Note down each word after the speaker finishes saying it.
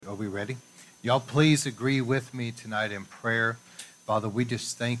we ready? Y'all please agree with me tonight in prayer. Father, we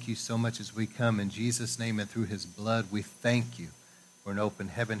just thank you so much as we come in Jesus' name and through his blood. We thank you for an open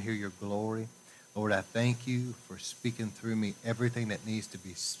heaven, hear your glory. Lord, I thank you for speaking through me everything that needs to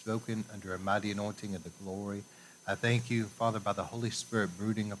be spoken under a mighty anointing of the glory. I thank you, Father, by the Holy Spirit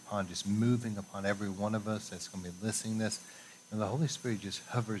brooding upon, just moving upon every one of us that's going to be listening to this. And the Holy Spirit just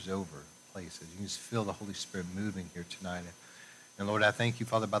hovers over places. You can just feel the Holy Spirit moving here tonight. And Lord, I thank you,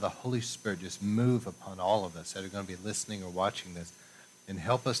 Father, by the Holy Spirit, just move upon all of us that are going to be listening or watching this. And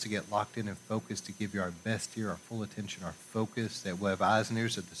help us to get locked in and focused, to give you our best ear, our full attention, our focus, that we'll have eyes and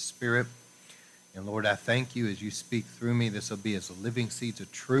ears of the Spirit. And Lord, I thank you as you speak through me. This will be as living seeds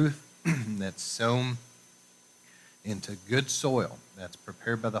of truth that's sown into good soil that's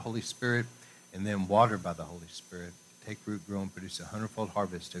prepared by the Holy Spirit and then watered by the Holy Spirit. Take root, grow, and produce a hundredfold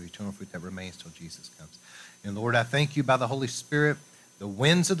harvest of eternal fruit that remains till Jesus comes. And Lord, I thank you by the Holy Spirit. The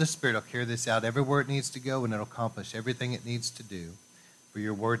winds of the Spirit will carry this out everywhere it needs to go, and it'll accomplish everything it needs to do. For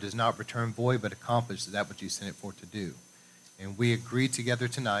your word does not return void, but accomplishes that which you sent it for to do. And we agree together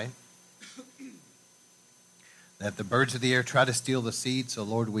tonight that the birds of the air try to steal the seed. So,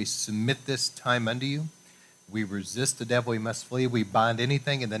 Lord, we submit this time unto you. We resist the devil, he must flee. We bind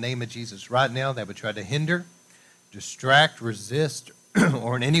anything in the name of Jesus right now that would try to hinder, distract, resist,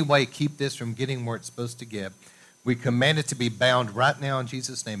 or in any way keep this from getting where it's supposed to get. We command it to be bound right now in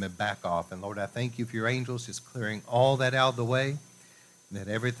Jesus' name and back off. And Lord, I thank you for your angels just clearing all that out of the way, and that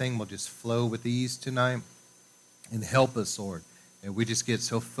everything will just flow with ease tonight. And help us, Lord. And we just get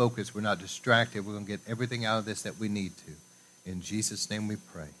so focused, we're not distracted. We're going to get everything out of this that we need to. In Jesus' name we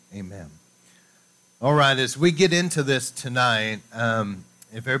pray. Amen. All right, as we get into this tonight,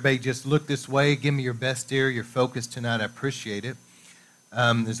 if everybody just look this way, give me your best ear, your focus tonight, I appreciate it.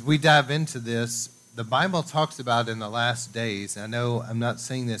 As we dive into this, the Bible talks about in the last days, I know I'm not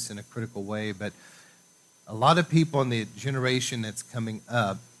saying this in a critical way, but a lot of people in the generation that's coming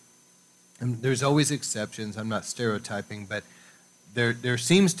up, and there's always exceptions, I'm not stereotyping, but there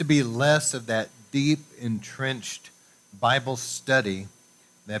seems to be less of that deep, entrenched Bible study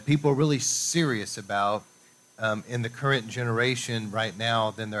that people are really serious about in the current generation right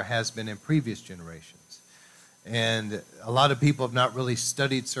now than there has been in previous generations. And a lot of people have not really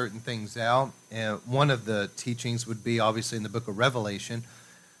studied certain things out. And one of the teachings would be obviously in the book of Revelation.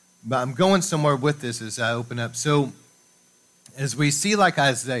 But I'm going somewhere with this as I open up. So as we see like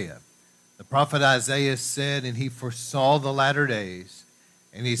Isaiah, the prophet Isaiah said, and he foresaw the latter days,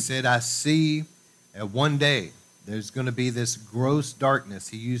 and he said, I see at one day there's going to be this gross darkness.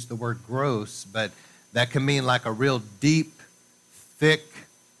 He used the word gross, but that can mean like a real deep, thick,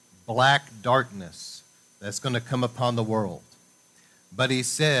 black darkness that's going to come upon the world. But he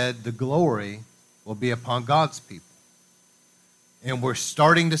said the glory will be upon God's people. And we're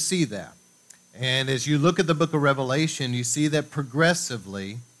starting to see that. And as you look at the book of Revelation, you see that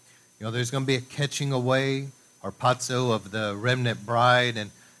progressively, there's going to be a catching away, harpazo, of the remnant bride,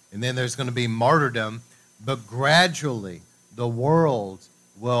 and then there's going to be martyrdom. But gradually, the world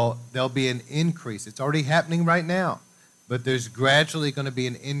there'll be an increase. It's already happening right now. But there's gradually going to be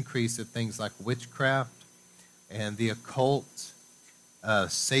an increase of things like witchcraft and the occult,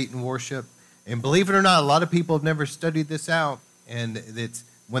 Satan worship. And believe it or not, a lot of people have never studied this out. And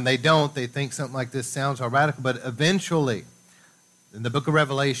when they don't, they think something like this sounds all radical. But eventually, in the book of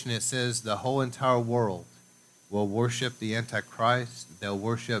Revelation, it says the whole entire world will worship the Antichrist. They'll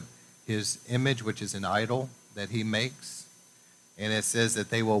worship his image, which is an idol that he makes. And it says that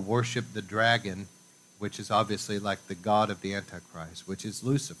they will worship the dragon, which is obviously like the god of the Antichrist, which is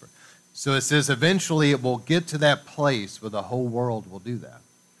Lucifer. So it says eventually it will get to that place where the whole world will do that.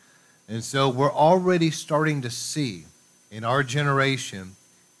 And so we're already starting to see in our generation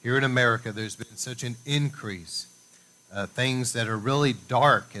here in America, there's been such an increase. Things that are really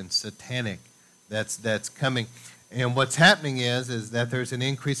dark and satanic that's coming. And what's happening is that there's an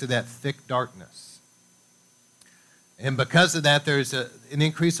increase of that thick darkness. And because of that, there's an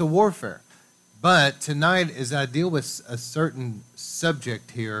increase of warfare. But tonight, as I deal with a certain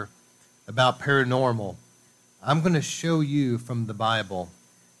subject here about paranormal, I'm going to show you from the Bible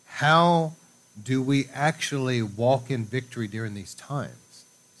how do we actually walk in victory during these times.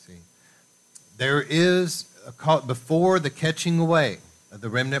 See, there is before the catching away of the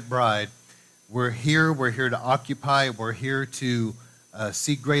remnant bride, we're here to occupy, we're here to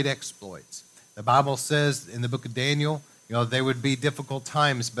see great exploits. The Bible says in the book of Daniel, there would be difficult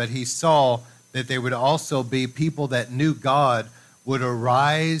times, but he saw that there would also be people that knew God would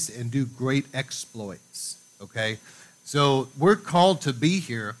arise and do great exploits, okay? So we're called to be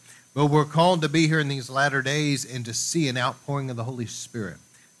here, but we're called to be here in these latter days and to see an outpouring of the Holy Spirit,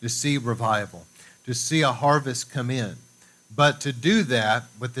 to see revival, to see a harvest come in. But to do that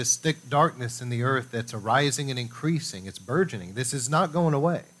with this thick darkness in the earth that's arising and increasing, it's burgeoning. This is not going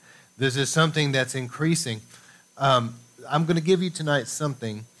away. This is something that's increasing. I'm going to give you tonight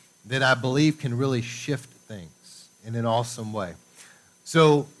something that I believe can really shift things in an awesome way.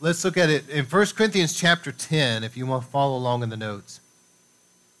 So let's look at it in 1 Corinthians chapter 10, if you want to follow along in the notes.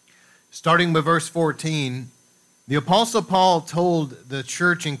 Starting with verse 14, the Apostle Paul told the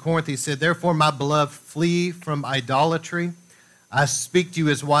church in Corinth, he said, "Therefore, my beloved, flee from idolatry. I speak to you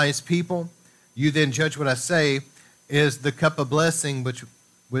as wise people. You then judge what I say. Is the cup of blessing which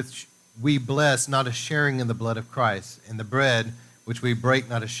we bless, not a sharing in the blood of Christ, and the bread which we break,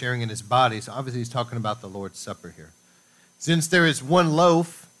 not a sharing in his body." So obviously he's talking about the Lord's Supper here. "Since there is one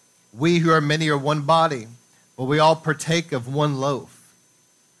loaf, we who are many are one body, but we all partake of one loaf."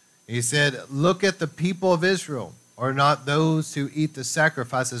 He said, "Look at the people of Israel. Are not those who eat the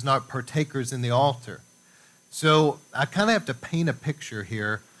sacrifices not partakers in the altar?" So I kind of have to paint a picture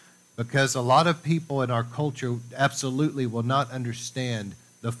here because a lot of people in our culture absolutely will not understand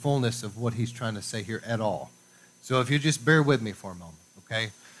the fullness of what he's trying to say here at all. So if you just bear with me for a moment,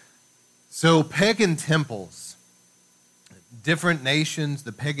 okay? So pagan temples, different nations,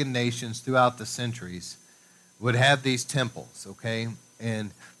 the pagan nations throughout the centuries would have these temples, okay?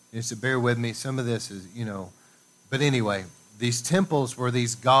 And just to bear with me, some of this is, but anyway, these temples where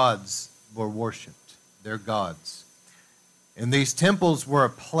these gods were worshipped. They're gods. And these temples were a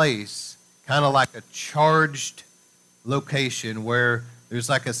place, kind of like a charged location where there's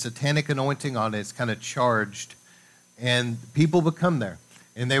like a satanic anointing on it. It's kind of charged. And people would come there.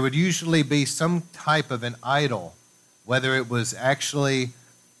 And there would usually be some type of an idol, whether it was actually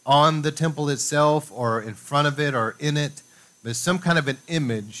on the temple itself or in front of it or in it, but some kind of an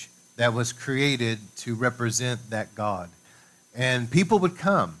image that was created to represent that God. And people would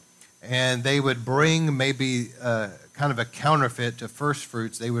come. And they would bring maybe kind of a counterfeit to first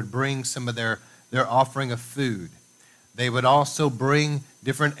fruits. They would bring some of their offering of food. They would also bring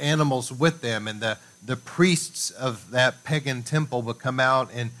different animals with them. And the priests of that pagan temple would come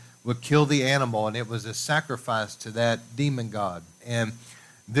out and would kill the animal. And it was a sacrifice to that demon god. And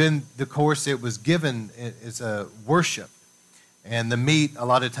then, of course, it was given as a worship. And the meat, a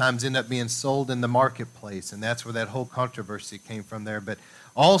lot of times, ended up being sold in the marketplace. And that's where that whole controversy came from there. But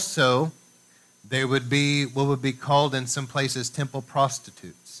also, there would be what would be called in some places temple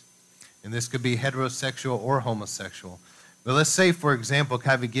prostitutes. And this could be heterosexual or homosexual. But let's say, for example,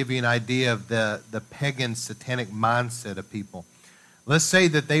 kind of give you an idea of the pagan satanic mindset of people. Let's say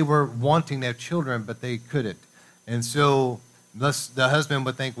that they were wanting to have children, but they couldn't. And so the husband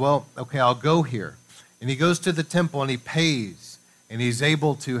would think, well, okay, I'll go here. And he goes to the temple and he pays. And he's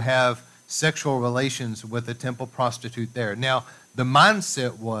able to have sexual relations with a temple prostitute there. Now, the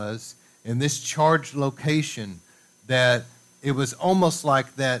mindset was, in this charged location, that it was almost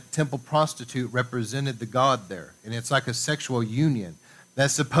like that temple prostitute represented the god there. And it's like a sexual union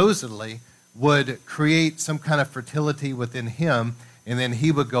that supposedly would create some kind of fertility within him, and then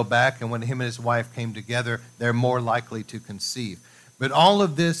he would go back, and when him and his wife came together, they're more likely to conceive. But all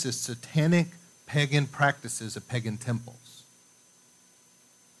of this is satanic pagan practices of pagan temples.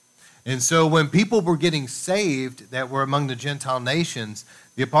 And so when people were getting saved that were among the Gentile nations,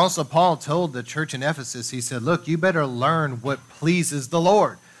 the Apostle Paul told the church in Ephesus, he said, look, you better learn what pleases the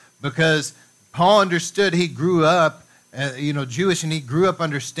Lord. Because Paul understood, he grew up, Jewish, and he grew up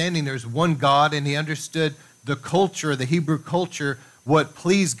understanding there's one God, and he understood the culture, the Hebrew culture, what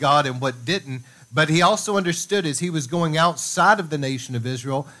pleased God and what didn't. But he also understood as he was going outside of the nation of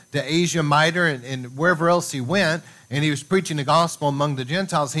Israel to Asia Minor and wherever else he went, and he was preaching the gospel among the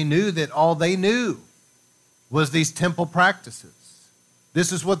Gentiles, he knew that all they knew was these temple practices.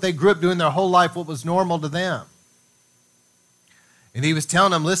 This is what they grew up doing their whole life, what was normal to them. And he was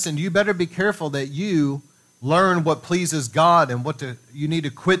telling them, listen, you better be careful that you learn what pleases God and you need to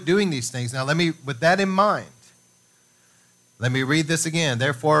quit doing these things. Now, with that in mind, let me read this again.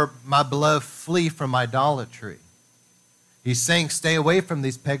 Therefore, my beloved, flee from idolatry. He's saying, stay away from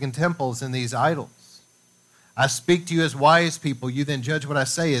these pagan temples and these idols. I speak to you as wise people. You then judge what I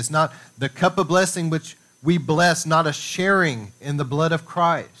say. Is not the cup of blessing which we bless, not a sharing in the blood of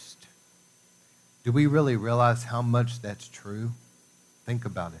Christ. Do we really realize how much that's true? Think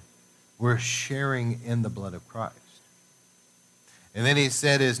about it. We're sharing in the blood of Christ. And then he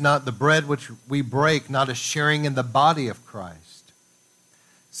said, is not the bread which we break, not a sharing in the body of Christ.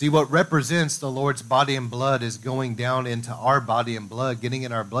 See, what represents the Lord's body and blood is going down into our body and blood, getting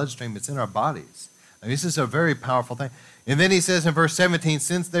in our bloodstream. It's in our bodies. Now, this is a very powerful thing. And then he says in verse 17,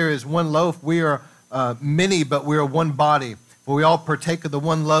 since there is one loaf, we are many, but we are one body. For for we all partake of the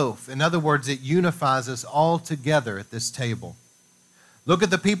one loaf. In other words, it unifies us all together at this table. Look at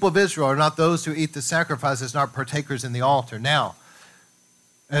the people of Israel are not those who eat the sacrifices, not partakers in the altar. Now,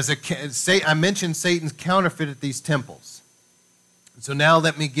 I mentioned Satan's counterfeit at these temples. So now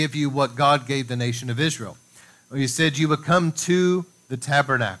let me give you what God gave the nation of Israel. Well, he said you would come to the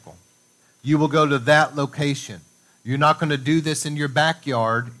tabernacle. You will go to that location. You're not going to do this in your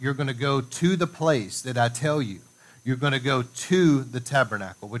backyard. You're going to go to the place that I tell you. You're going to go to the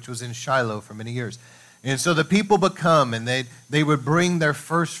tabernacle, which was in Shiloh for many years. And so the people would come, and they would bring their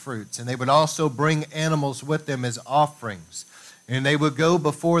first fruits, and they would also bring animals with them as offerings. And they would go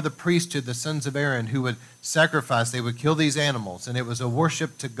before the priesthood, the sons of Aaron, who would sacrifice. They would kill these animals, and it was a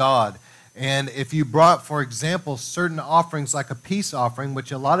worship to God. And if you brought, for example, certain offerings like a peace offering,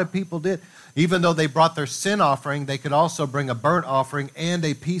 which a lot of people did, even though they brought their sin offering, they could also bring a burnt offering and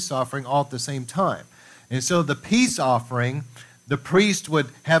a peace offering all at the same time. And so the peace offering, the priest would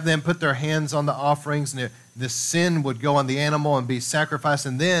have them put their hands on the offerings, and the sin would go on the animal and be sacrificed.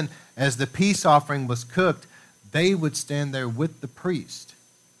 And then as the peace offering was cooked, they would stand there with the priest,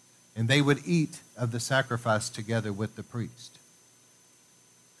 and they would eat of the sacrifice together with the priest.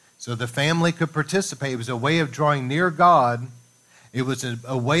 So the family could participate. It was a way of drawing near God. It was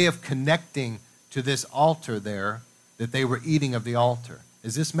a way of connecting to this altar there, that they were eating of the altar.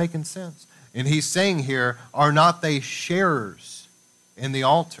 Is this making sense? And he's saying here, are not they sharers in the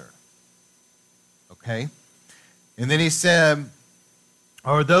altar? Okay? And then he said,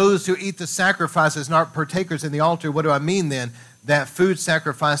 are those who eat the sacrifices not partakers in the altar? What do I mean then? That food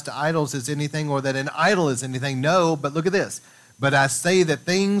sacrificed to idols is anything, or that an idol is anything? No, but look at this. But I say that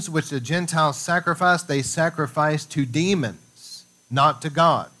things which the Gentiles sacrifice, they sacrifice to demons, not to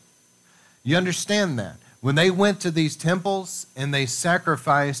God. You understand that? When they went to these temples and they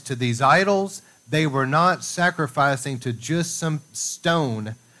sacrificed to these idols, they were not sacrificing to just some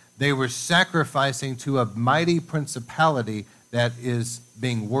stone. They were sacrificing to a mighty principality that is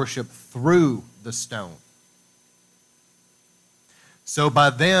being worshiped through the stone. So by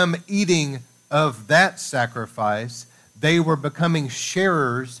them eating of that sacrifice, they were becoming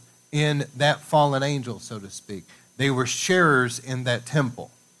sharers in that fallen angel, so to speak. They were sharers in that temple.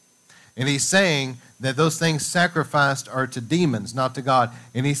 And he's saying that those things sacrificed are to demons, not to God.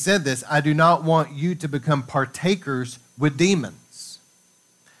 And he said this, I do not want you to become partakers with demons.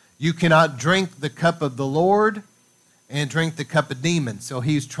 You cannot drink the cup of the Lord and drink the cup of demons. So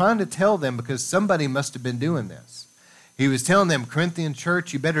he's trying to tell them, because somebody must have been doing this. He was telling them, Corinthian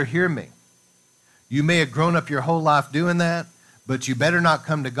church, you better hear me. You may have grown up your whole life doing that, but you better not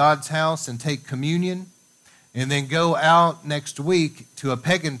come to God's house and take communion and then go out next week to a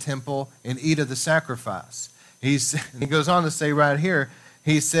pagan temple and eat of the sacrifice. He goes on to say right here,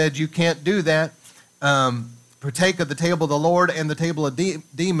 he said, you can't do that. Partake of the table of the Lord and the table of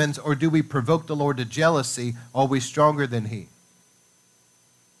demons, or do we provoke the Lord to jealousy? Are we stronger than he?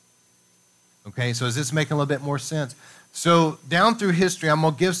 Okay, so is this making a little bit more sense? So down through history, I'm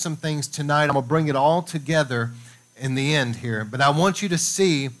going to give some things tonight. I'm going to bring it all together in the end here. But I want you to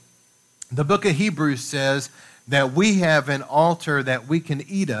see, the book of Hebrews says that we have an altar that we can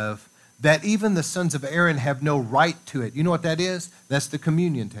eat of, that even the sons of Aaron have no right to it. You know what that is? That's the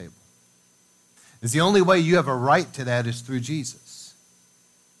communion table. It's the only way you have a right to that is through Jesus.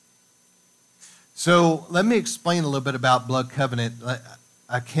 So let me explain a little bit about blood covenant.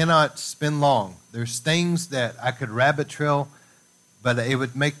 I cannot spend long. There's things that I could rabbit trail, but it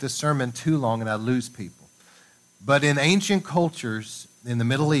would make the sermon too long and I'd lose people. But in ancient cultures in the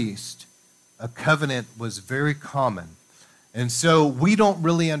Middle East, a covenant was very common. And so we don't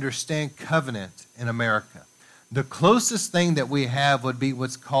really understand covenant in America. The closest thing that we have would be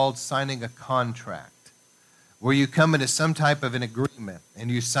what's called signing a contract, where you come into some type of an agreement and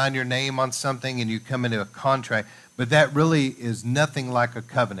you sign your name on something and you come into a contract, but that really is nothing like a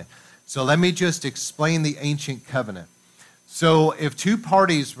covenant. So let me just explain the ancient covenant. So if two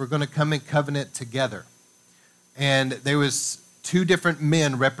parties were going to come in covenant together, and there was two different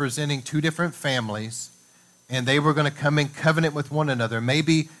men representing two different families, and they were going to come in covenant with one another,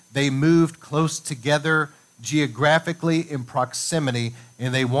 maybe they moved close together geographically in proximity,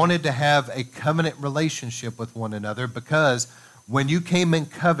 and they wanted to have a covenant relationship with one another, because when you came in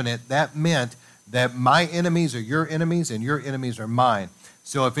covenant, that meant that my enemies are your enemies and your enemies are mine.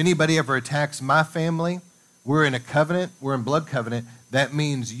 So if anybody ever attacks my family, we're in a covenant, we're in blood covenant. That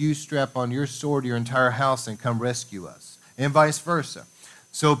means you strap on your sword, your entire house, and come rescue us, and vice versa.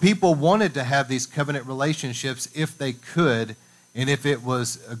 So people wanted to have these covenant relationships if they could, and if it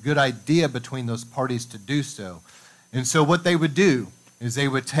was a good idea between those parties to do so. And so what they would do is they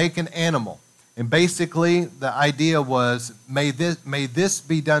would take an animal, And basically, the idea was, may this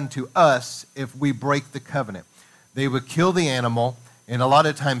be done to us if we break the covenant. They would kill the animal, and a lot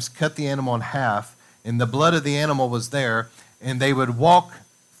of times cut the animal in half, and the blood of the animal was there, and they would walk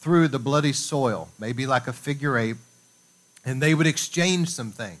through the bloody soil, maybe like a figure eight, and they would exchange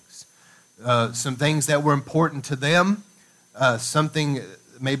some things that were important to them, something,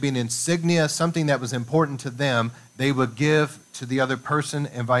 maybe an insignia, something that was important to them, they would give to the other person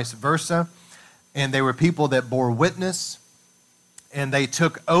and vice versa. And they were people that bore witness, and they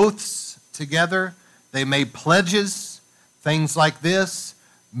took oaths together. They made pledges, things like this.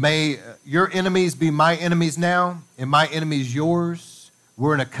 May your enemies be my enemies now, and my enemies yours.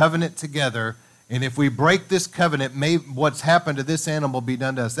 We're in a covenant together, and if we break this covenant, may what's happened to this animal be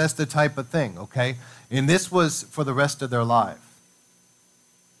done to us. That's the type of thing, okay? And this was for the rest of their life.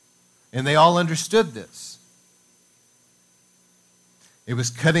 And they all understood this. It was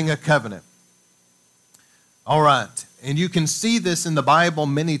cutting a covenant. All right, and you can see this in the Bible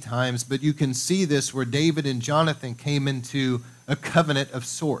many times, but you can see this where David and Jonathan came into a covenant of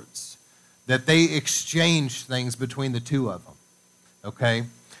sorts, that they exchanged things between the two of them, okay?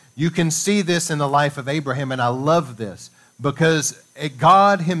 You can see this in the life of Abraham, and I love this, because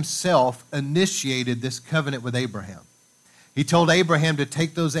God himself initiated this covenant with Abraham. He told Abraham to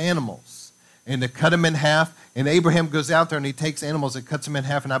take those animals and to cut them in half, and Abraham goes out there and he takes animals and cuts them in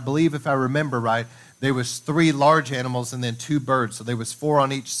half, and I believe, if I remember right, there was 3 large animals and then 2 birds. So there was 4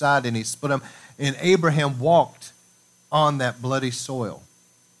 on each side, and he split them. And Abraham walked on that bloody soil.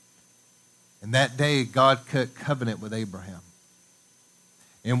 And that day, God cut covenant with Abraham.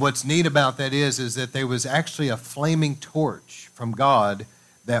 And what's neat about that is that there was actually a flaming torch from God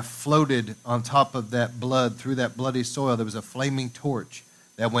that floated on top of that blood, through that bloody soil. There was a flaming torch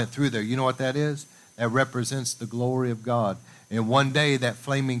that went through there. You know what that is? That represents the glory of God. And one day, that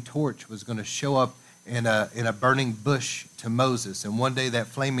flaming torch was going to show up in a burning bush to Moses. And one day that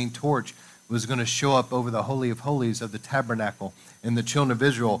flaming torch was going to show up over the Holy of Holies of the tabernacle, and the children of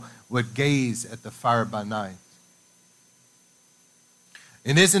Israel would gaze at the fire by night.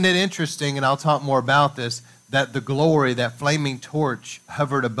 And isn't it interesting, and I'll talk more about this, that the glory, that flaming torch,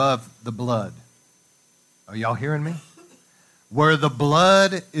 hovered above the blood? Are y'all hearing me? Where the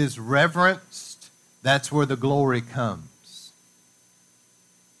blood is reverenced, that's where the glory comes.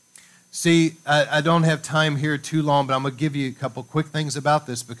 See, I don't have time here too long, but I'm going to give you a couple quick things about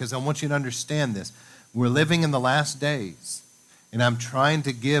this because I want you to understand this. We're living in the last days, and I'm trying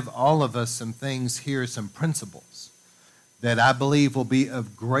to give all of us some things here, some principles that I believe will be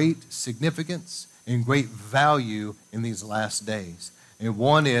of great significance and great value in these last days. And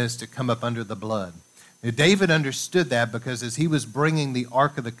one is to come up under the blood. Now, David understood that because as he was bringing the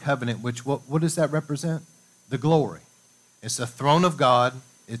Ark of the Covenant, which what does that represent? The glory. It's the throne of God.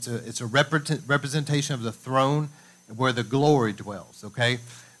 It's a representation of the throne where the glory dwells, okay?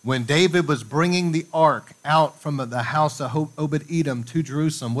 When David was bringing the ark out from the house of Obed-Edom to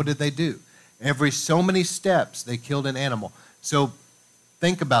Jerusalem, what did they do? Every so many steps, they killed an animal. So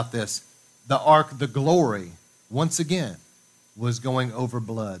think about this. The ark, the glory, once again, was going over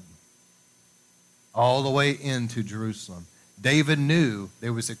blood all the way into Jerusalem. David knew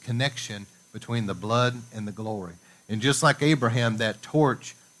there was a connection between the blood and the glory. And just like Abraham, that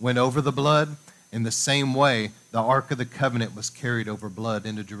torch went over the blood. In the same way, the Ark of the Covenant was carried over blood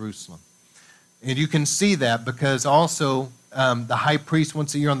into Jerusalem. And you can see that because also the high priest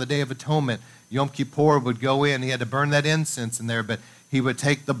once a year on the Day of Atonement, Yom Kippur, would go in. He had to burn that incense in there, but he would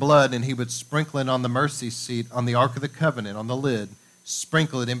take the blood and he would sprinkle it on the mercy seat, on the Ark of the Covenant, on the lid,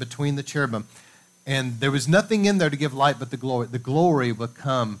 sprinkle it in between the cherubim. And there was nothing in there to give light but the glory. The glory would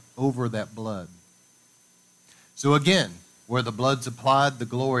come over that blood. So again, where the blood's applied, the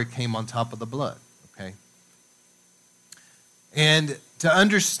glory came on top of the blood, okay? And to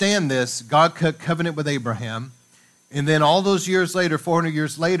understand this, God cut covenant with Abraham, and then all those years later, 400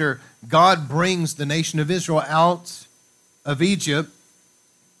 years later, God brings the nation of Israel out of Egypt,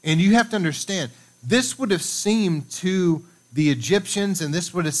 and you have to understand, this would have seemed to the Egyptians, and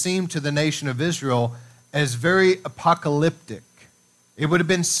this would have seemed to the nation of Israel as very apocalyptic. It would have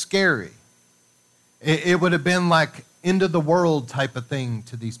been scary. It would have been like end of the world type of thing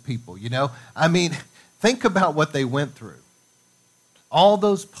to these people, you know? I mean, think about what they went through. All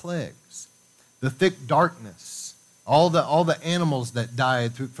those plagues, the thick darkness, all the animals that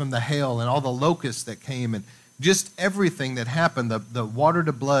died from the hail, and all the locusts that came, and just everything that happened, the water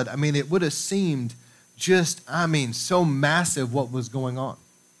to blood. I mean, it would have seemed so massive what was going on.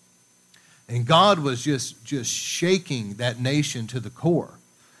 And God was just shaking that nation to the core.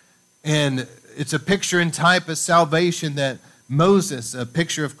 And it's a picture and type of salvation that Moses, a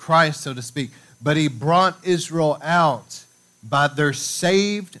picture of Christ, so to speak, but he brought Israel out they're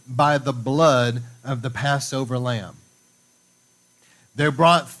saved by the blood of the Passover lamb. They're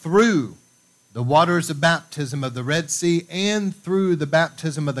brought through the waters of baptism of the Red Sea and through the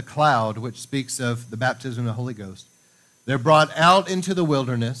baptism of the cloud, which speaks of the baptism of the Holy Ghost. They're brought out into the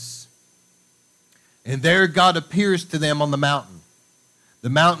wilderness, and there God appears to them on the mountain. The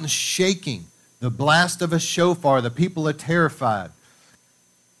mountain's shaking, the blast of a shofar, the people are terrified.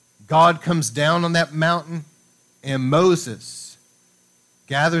 God comes down on that mountain, and Moses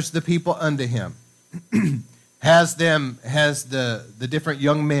gathers the people unto him, has the different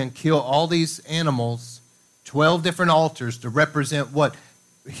young men kill all these animals, 12 different altars to represent what?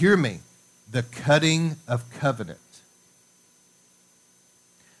 Hear me, the cutting of covenant.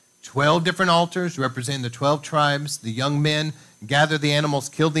 12 different altars representing the 12 tribes. The young men gather the animals,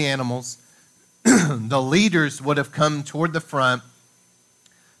 kill the animals. The leaders would have come toward the front.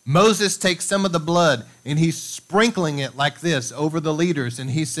 Moses takes some of the blood and he's sprinkling it like this over the leaders.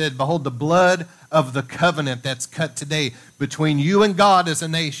 And he said, behold, the blood of the covenant that's cut today between you and God as a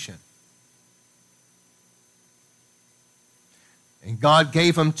nation. And God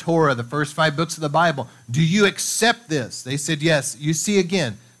gave them Torah, the first 5 books of the Bible. Do you accept this? They said, yes. You see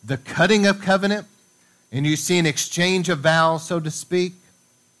again, the cutting of covenant, and you see an exchange of vows, so to speak.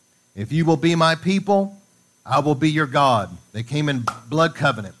 If you will be my people, I will be your God. They came in blood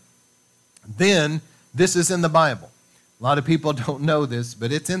covenant. Then, this is in the Bible. A lot of people don't know this,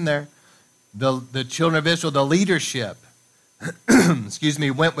 but it's in there. The children of Israel, the leadership,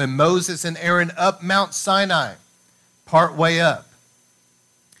 went with Moses and Aaron up Mount Sinai, part way up.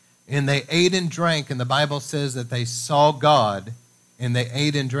 And they ate and drank, and the Bible says that they saw God, and they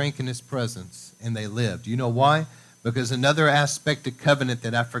ate and drank in his presence, and they lived. You know why? Because another aspect of covenant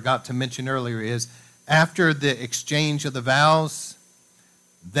that I forgot to mention earlier is after the exchange of the vows,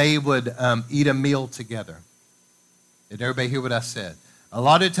 they would eat a meal together. Did everybody hear what I said? A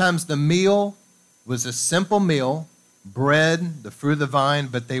lot of times the meal was a simple meal, bread, the fruit of the vine,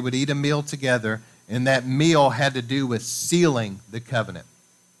 but they would eat a meal together, and that meal had to do with sealing the covenant.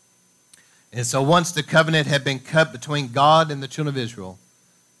 And so once the covenant had been cut between God and the children of Israel,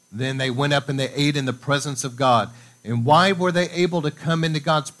 then they went up and they ate in the presence of God. And why were they able to come into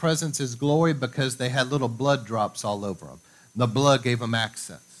God's presence as glory? Because they had little blood drops all over them. The blood gave them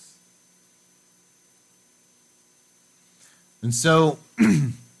access. And so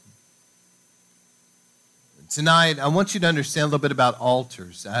tonight, I want you to understand a little bit about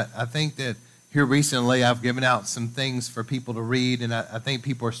altars. I think that here recently I've given out some things for people to read, and I think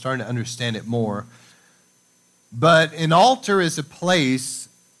people are starting to understand it more. But an altar is a place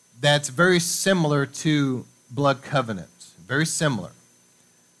that's very similar to blood covenant, very similar,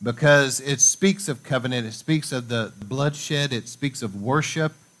 because it speaks of covenant, it speaks of the bloodshed, it speaks of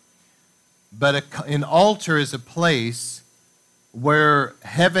worship. But an altar is a place where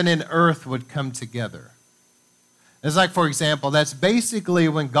heaven and earth would come together. It's like, for example, that's basically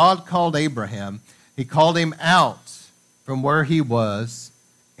when God called Abraham, he called him out from where he was,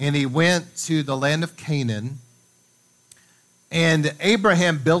 and he went to the land of Canaan. And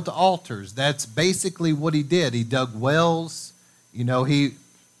Abraham built altars. That's basically what he did. He dug wells. You know,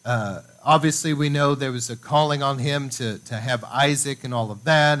 obviously we know there was a calling on him to have Isaac and all of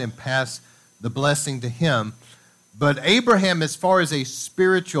that and pass the blessing to him. But Abraham, as far as a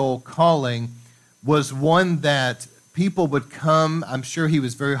spiritual calling, was one that people would come. I'm sure he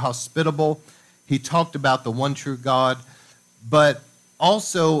was very hospitable. He talked about the one true God. But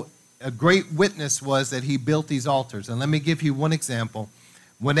also, a great witness was that he built these altars. And let me give you one example.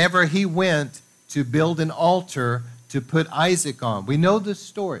 Whenever he went to build an altar to put Isaac on, we know this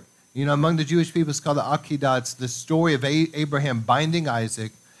story. You know, among the Jewish people, it's called the Akedah. It's the story of Abraham binding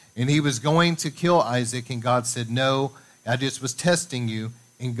Isaac, and he was going to kill Isaac, and God said, no, I just was testing you,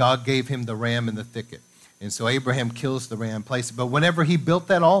 and God gave him the ram in the thicket. And so Abraham kills the ram, places it. But whenever he built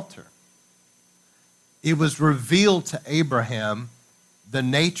that altar, it was revealed to Abraham the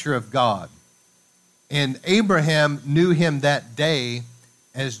nature of God. And Abraham knew him that day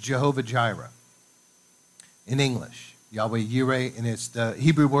as Jehovah Jireh. In English, Yahweh Yireh, and it's the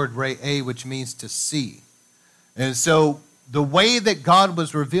Hebrew word re'eh, which means to see. And so the way that God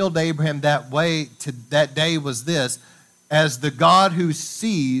was revealed to Abraham that day was this, as the God who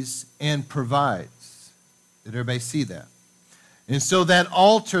sees and provides. Did everybody see that? And so that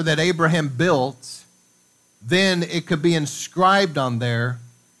altar that Abraham built, then it could be inscribed on there,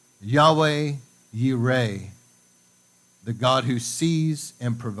 Yahweh Yireh, the God who sees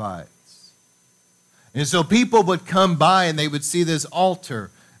and provides. And so people would come by and they would see this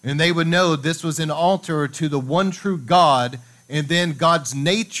altar, and they would know this was an altar to the one true God, and then God's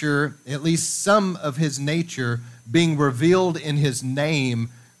nature, at least some of his nature, being revealed in his name,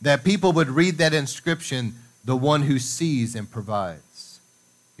 that people would read that inscription, the one who sees and provides.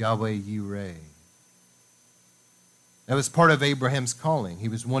 Yahweh Yireh. That was part of Abraham's calling. He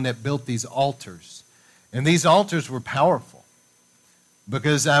was one that built these altars. And these altars were powerful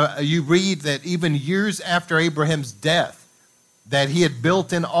because you read that even years after Abraham's death, that he had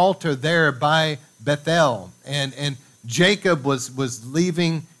built an altar there by Bethel. And Jacob was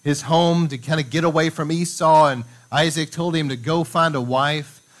leaving his home to kind of get away from Esau, and Isaac told him to go find a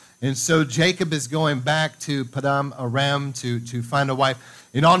wife. And so Jacob is going back to Paddan Aram to find a wife.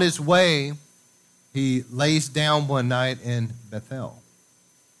 And on his way, he lays down one night in Bethel.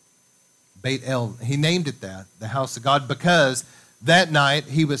 Beit El. He named it that, the house of God, because that night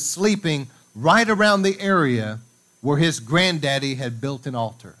he was sleeping right around the area where his granddaddy had built an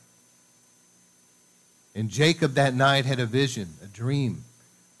altar. And Jacob that night had a vision, a dream,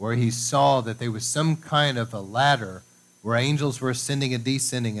 where he saw that there was some kind of a ladder where angels were ascending and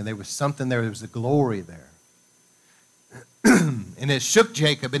descending, and there was something there was a glory there. And it shook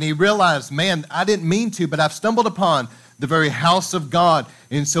Jacob, and he realized, man, I didn't mean to, but I've stumbled upon the very house of God.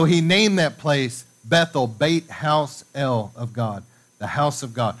 And so he named that place Bethel, Beit House El of God, the house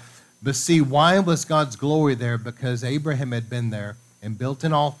of God. But see, why was God's glory there? Because Abraham had been there and built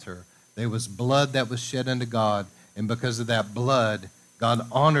an altar. There was blood that was shed unto God, and because of that blood, God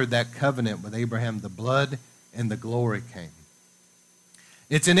honored that covenant with Abraham. The blood and the glory came.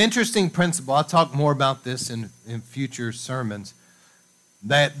 It's an interesting principle. I'll talk more about this in future sermons,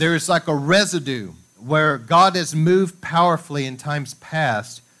 that there's like a residue where God has moved powerfully in times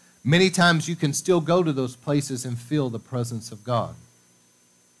past. Many times you can still go to those places and feel the presence of God.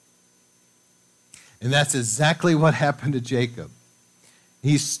 And that's exactly what happened to Jacob.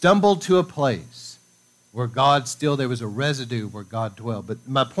 He stumbled to a place where God still, there was a residue where God dwelled. But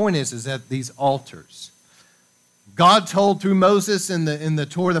my point is that these altars, God told through Moses in the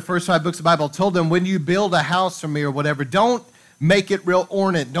Torah, the first 5 books of the Bible, told them, when you build a house for me or whatever, don't make it real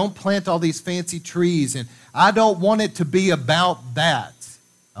ornate. Don't plant all these fancy trees. And I don't want it to be about that.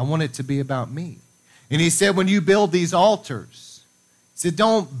 I want it to be about me. And he said, when you build these altars, he said,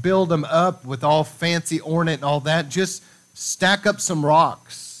 don't build them up with all fancy ornate and all that. Just stack up some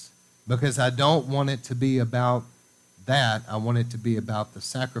rocks, because I don't want it to be about that. I want it to be about the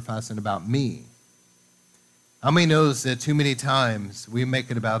sacrifice and about me. How many knows that too many times we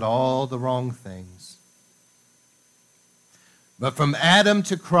make it about all the wrong things? But from Adam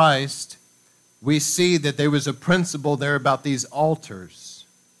to Christ, we see that there was a principle there about these altars.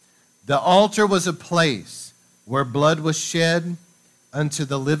 The altar was a place where blood was shed unto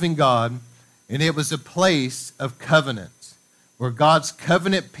the living God, and it was a place of covenant, where God's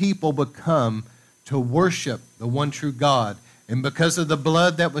covenant people would come to worship the one true God. And because of the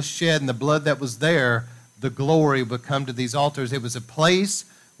blood that was shed and the blood that was there, the glory would come to these altars. It was a place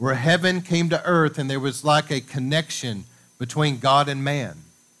where heaven came to earth, and there was like a connection between God and man.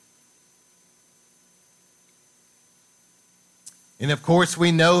 And of course,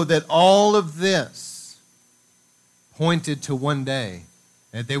 we know that all of this pointed to one day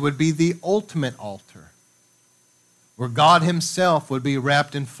that there would be the ultimate altar, where God himself would be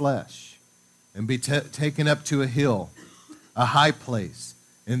wrapped in flesh and be taken up to a hill, a high place.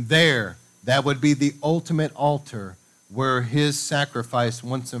 And there, that would be the ultimate altar where his sacrifice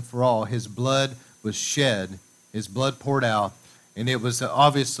once and for all, his blood was shed, his blood poured out, and it was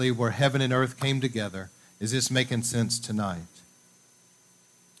obviously where heaven and earth came together. Is this making sense tonight?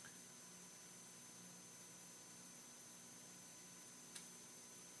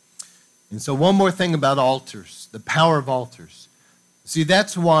 And so one more thing about altars, the power of altars. See,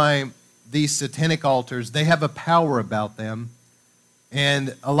 that's why these satanic altars, they have a power about them.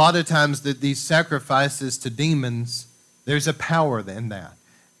 And a lot of times these sacrifices to demons, there's a power in that.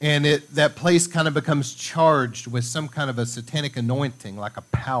 And that place kind of becomes charged with some kind of a satanic anointing, like a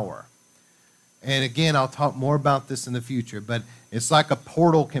power. And again, I'll talk more about this in the future, but it's like a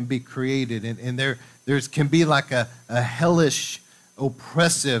portal can be created, and there can be like a hellish,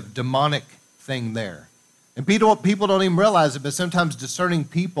 oppressive, demonic thing there. And people don't even realize it, but sometimes discerning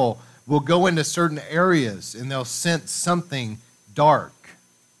people will go into certain areas and they'll sense something dark.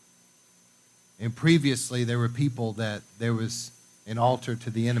 And previously, there were people that there was an altar to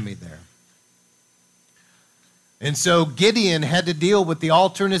the enemy there. And so Gideon had to deal with the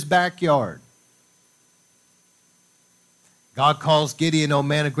altar in his backyard. God calls Gideon, "O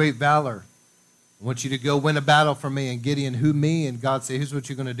man of great valor, I want you to go win a battle for me." And Gideon, "Who, me?" And God said, "Here's what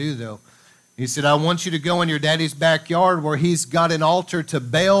you're going to do, though." He said, "I want you to go in your daddy's backyard where he's got an altar to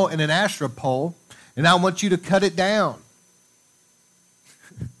Baal and an Asherah pole, and I want you to cut it down.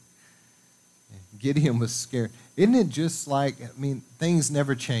 Gideon was scared. Isn't it just like, things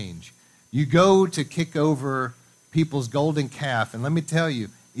never change. You go to kick over people's golden calf, and let me tell you,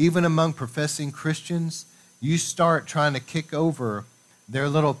 even among professing Christians, you start trying to kick over their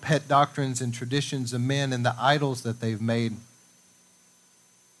little pet doctrines and traditions of men and the idols that they've made.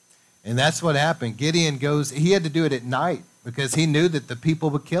 And that's what happened. Gideon he had to do it at night because he knew that the people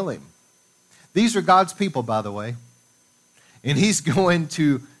would kill him. These are God's people, by the way. And he's going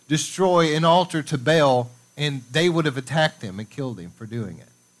to destroy an altar to Baal, and they would have attacked him and killed him for doing it.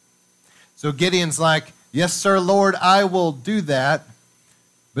 So Gideon's like, yes, sir, Lord, I will do that,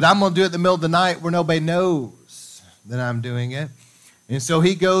 but I'm going to do it in the middle of the night where nobody knows that I'm doing it. And so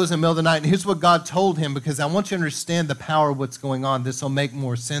he goes in the middle of the night, and here's what God told him, because I want you to understand the power of what's going on. This will make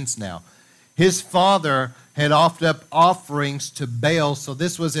more sense now. His father had offered up offerings to Baal, so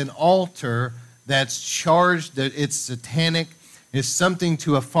this was an altar that's charged, that it's satanic, it's something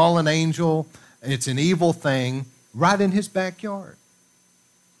to a fallen angel, it's an evil thing, right in his backyard.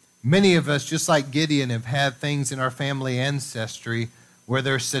 Many of us, just like Gideon, have had things in our family ancestry where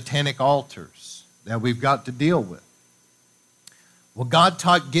there's satanic altars that we've got to deal with. Well, God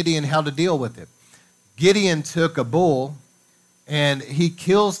taught Gideon how to deal with it. Gideon took a bull and he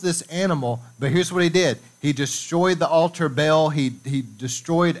kills this animal, but here's what he did. He destroyed the altar Baal, he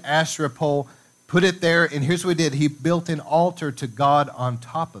destroyed Asherah pole, put it there, and here's what he did. He built an altar to God on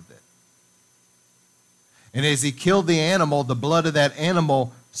top of it. And as he killed the animal, the blood of that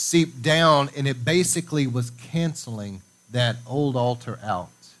animal seeped down, and it basically was canceling that old altar out.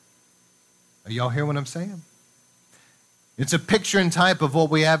 Are y'all hear what I'm saying? It's a picture and type of what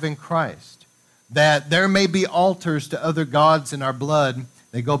we have in Christ. That there may be altars to other gods in our blood.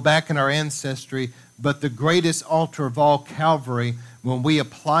 They go back in our ancestry. But the greatest altar of all, Calvary, when we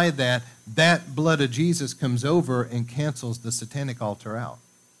apply that, that blood of Jesus comes over and cancels the satanic altar out.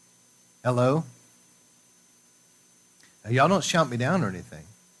 Hello? Now, y'all don't shout me down or anything.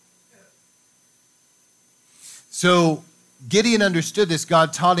 So Gideon understood this.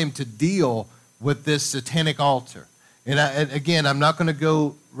 God taught him to deal with this satanic altar. And again, I'm not going to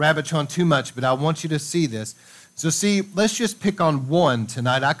go rabbit on too much, but I want you to see this. So see, let's just pick on one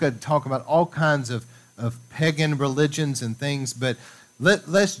tonight. I could talk about all kinds of pagan religions and things, but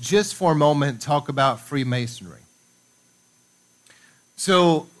let's just for a moment talk about Freemasonry.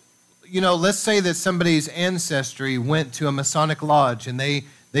 So, let's say that somebody's ancestry went to a Masonic lodge, and they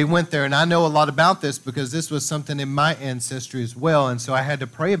went there, and I know a lot about this because this was something in my ancestry as well, and so I had to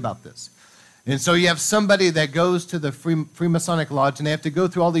pray about this. And so you have somebody that goes to the Freemasonic lodge, and they have to go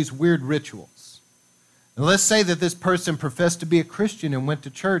through all these weird rituals. And let's say that this person professed to be a Christian and went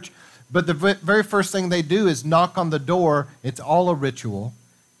to church, but the very first thing they do is knock on the door, it's all a ritual,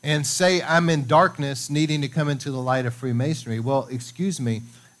 and say, I'm in darkness, needing to come into the light of Freemasonry. Well, excuse me,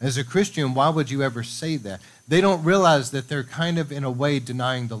 as a Christian, why would you ever say that? They don't realize that they're kind of, in a way,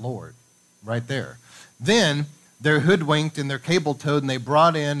 denying the Lord right there. Then they're hoodwinked and they're cable-toed, and they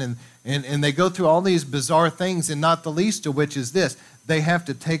brought in, and they go through all these bizarre things, and not the least of which is this. They have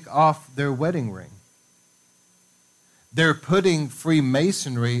to take off their wedding ring. They're putting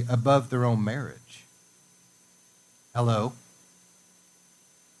Freemasonry above their own marriage. Hello?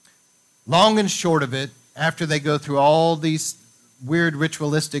 Long and short of it, after they go through all these weird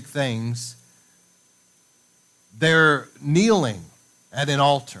ritualistic things, they're kneeling at an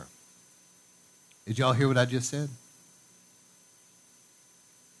altar. Did y'all hear what I just said?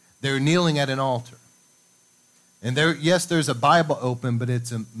 They're kneeling at an altar. And there's a Bible open, but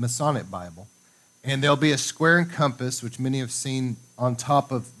it's a Masonic Bible. And there'll be a square and compass, which many have seen on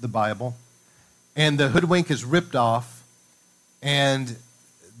top of the Bible. And the hoodwink is ripped off. And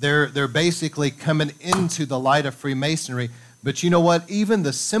they're basically coming into the light of Freemasonry. But you know what? Even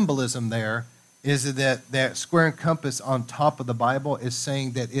the symbolism there is that square and compass on top of the Bible is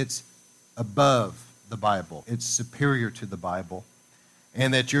saying that it's above the Bible. It's superior to the Bible.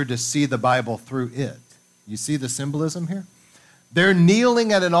 And that you're to see the Bible through it. You see the symbolism here? They're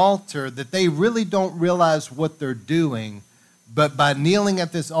kneeling at an altar that they really don't realize what they're doing, but by kneeling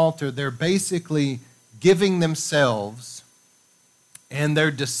at this altar, they're basically giving themselves and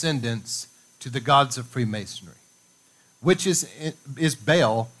their descendants to the gods of Freemasonry, which is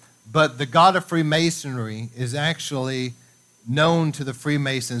Baal, but the god of Freemasonry is actually known to the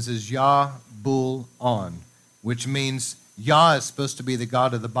Freemasons as Yah-Bul-On, which means Yah is supposed to be the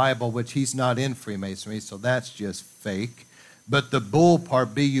God of the Bible, which he's not in Freemasonry, so that's just fake. But the bull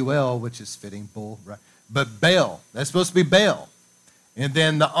part, B-U-L, which is fitting, bull, right? But Baal, that's supposed to be Baal. And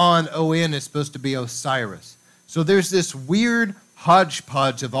then the On, O-N, is supposed to be Osiris. So there's this weird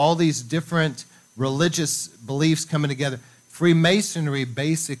hodgepodge of all these different religious beliefs coming together. Freemasonry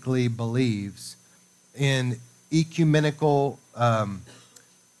basically believes in ecumenical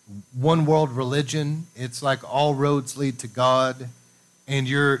one world religion. It's like all roads lead to God, and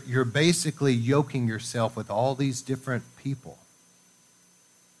you're basically yoking yourself with all these different people.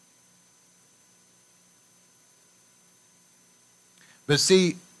 But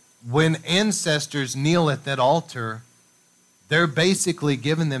see, when ancestors kneel at that altar, they're basically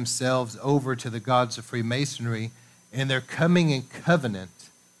giving themselves over to the gods of Freemasonry, and they're coming in covenant,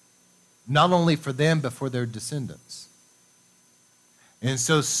 not only for them, but for their descendants. And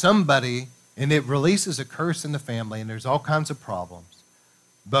so somebody, and it releases a curse in the family, and there's all kinds of problems.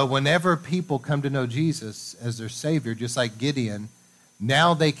 But whenever people come to know Jesus as their Savior, just like Gideon,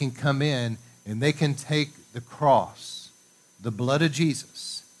 now they can come in and they can take the cross, the blood of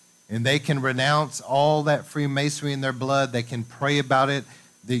Jesus, and they can renounce all that Freemasonry in their blood. They can pray about it.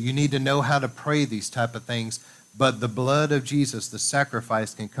 That you need to know how to pray these type of things. But the blood of Jesus, the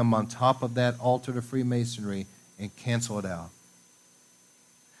sacrifice, can come on top of that altar to Freemasonry and cancel it out.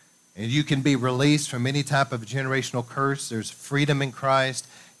 And you can be released from any type of generational curse. There's freedom in Christ,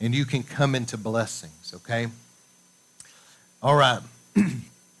 and you can come into blessings, okay? All right.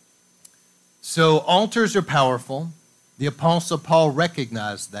 So altars are powerful. The Apostle Paul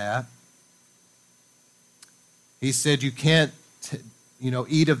recognized that. He said you can't,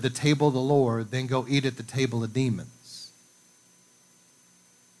 eat of the table of the Lord, then go eat at the table of demons.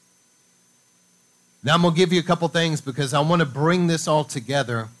 Now I'm going to give you a couple things because I want to bring this all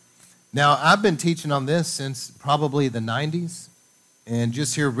together. Now, I've been teaching on this since probably the 90s, and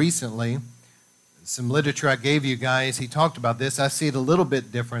just here recently, some literature I gave you guys, he talked about this. I see it a little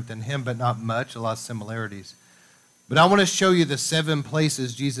bit different than him, but not much, a lot of similarities. But I want to show you the 7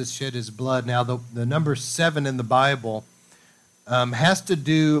 places Jesus shed his blood. Now, the number 7 in the Bible has to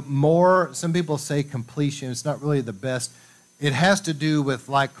do more, some people say completion. It's not really the best. It has to do with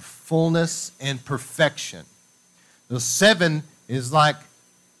like fullness and perfection. The 7 is like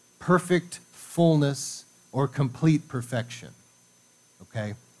perfect fullness or complete perfection.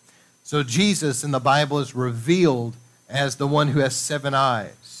 Okay? So Jesus in the Bible is revealed as the one who has 7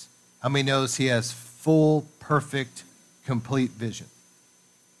 eyes. How many knows he has full, perfect, complete vision?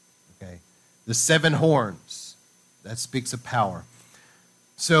 Okay? The 7 horns, that speaks of power.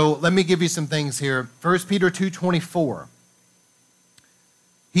 So let me give you some things here. 1 Peter 2:24.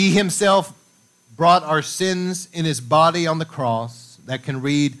 He himself brought our sins in his body on the cross. That can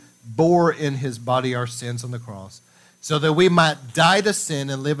read, bore in his body our sins on the cross, so that we might die to sin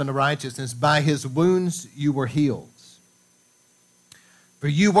and live in righteousness. By his wounds you were healed. For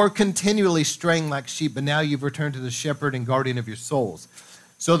you were continually straying like sheep, but now you've returned to the shepherd and guardian of your souls.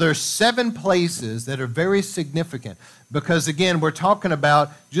 So there's 7 places that are very significant because, again, we're talking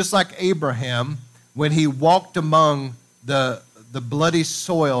about just like Abraham when he walked among the bloody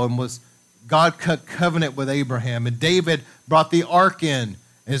soil and God cut covenant with Abraham, and David brought the ark in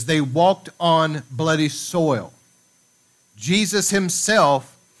as they walked on bloody soil. Jesus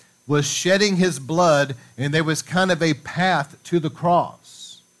himself was shedding his blood, and there was kind of a path to the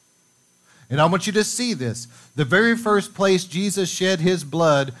cross. And I want you to see this. The very first place Jesus shed his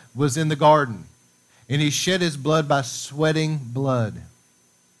blood was in the garden. And he shed his blood by sweating blood.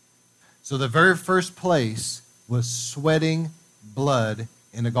 So the very first place was sweating blood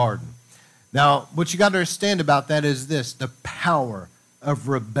in a garden. Now, what you got to understand about that is this, the power of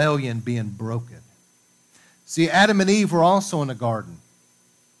rebellion being broken. See, Adam and Eve were also in a garden,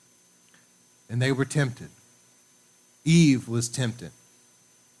 and they were tempted. Eve was tempted.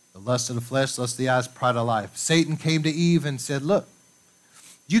 The lust of the flesh, lust of the eyes, pride of life. Satan came to Eve and said, look,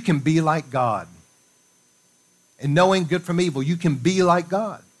 you can be like God. And knowing good from evil, you can be like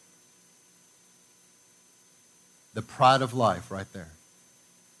God. The pride of life right there.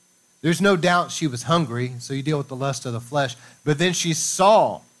 There's no doubt she was hungry, so you deal with the lust of the flesh. But then she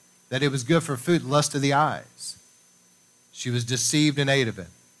saw that it was good for food, lust of the eyes. She was deceived and ate of it.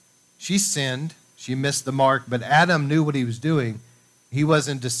 She sinned. She missed the mark. But Adam knew what he was doing. He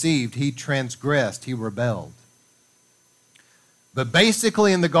wasn't deceived. He transgressed. He rebelled. But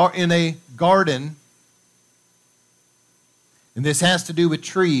basically in a garden, and this has to do with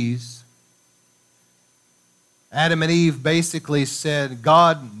trees, Adam and Eve basically said,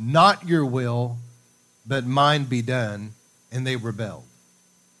 God, not your will, but mine be done, and they rebelled.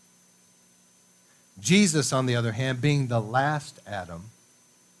 Jesus, on the other hand, being the last Adam,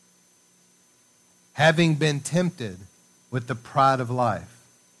 having been tempted with the pride of life,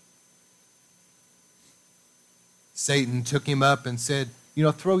 Satan took him up and said,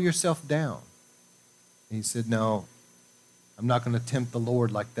 throw yourself down. And he said, no, I'm not going to tempt the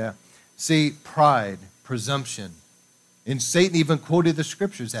Lord like that. See, pride, presumption. And Satan even quoted the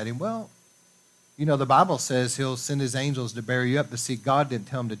scriptures at him. Well, the Bible says he'll send his angels to bear you up. But see, God didn't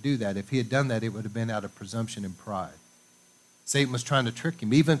tell him to do that. If he had done that, it would have been out of presumption and pride. Satan was trying to trick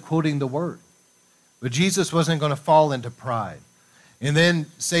him, even quoting the word. But Jesus wasn't going to fall into pride. And then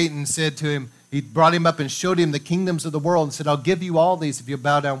Satan said to him, he brought him up and showed him the kingdoms of the world and said, I'll give you all these if you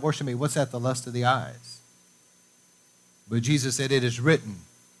bow down and worship me. What's that? The lust of the eyes. But Jesus said, it is written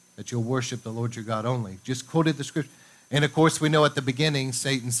that you'll worship the Lord your God only. Just quoted the scripture. And of course, we know at the beginning,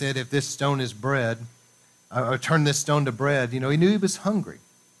 Satan said, if this stone is bread, or turn this stone to bread, he knew he was hungry.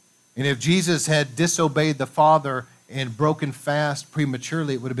 And if Jesus had disobeyed the Father and broken fast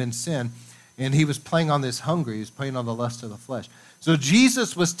prematurely, it would have been sin. And he was playing on this hunger. He was playing on the lust of the flesh. So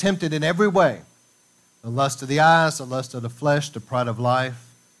Jesus was tempted in every way. The lust of the eyes, the lust of the flesh, the pride of life.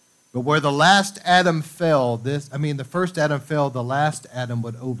 But where the last Adam fell, the first Adam fell, the last Adam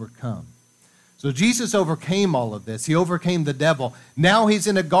would overcome. So Jesus overcame all of this. He overcame the devil. Now he's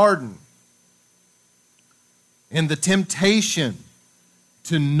in a garden. And the temptation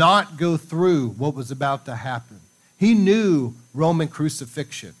to not go through what was about to happen. He knew Roman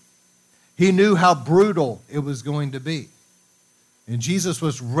crucifixion. He knew how brutal it was going to be. And Jesus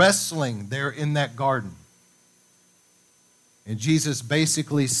was wrestling there in that garden. And Jesus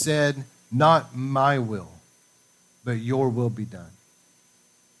basically said, not my will, but your will be done.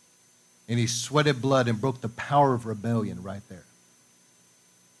 And he sweated blood and broke the power of rebellion right there.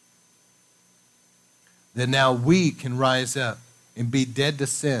 That now we can rise up and be dead to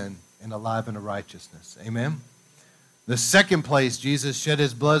sin and alive unto righteousness. Amen? The second place, Jesus shed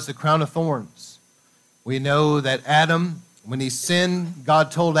his blood is the crown of thorns. We know that Adam, when he sinned,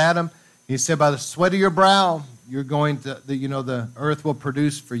 God told Adam, he said, by the sweat of your brow, you're going to, the earth will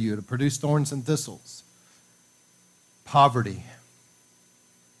produce for you, to produce thorns and thistles. Poverty.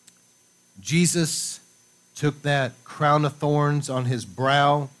 Jesus took that crown of thorns on his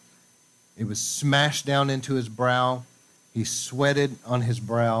brow. It was smashed down into his brow. He sweated on his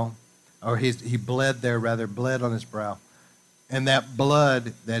brow, or he bled on his brow. And that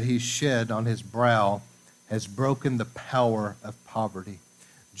blood that he shed on his brow has broken the power of poverty.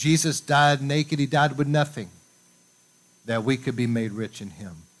 Jesus died naked. He died with nothing, that we could be made rich in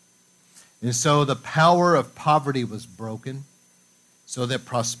him. And so the power of poverty was broken so that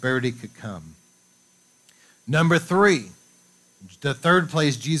prosperity could come. Number 3, the third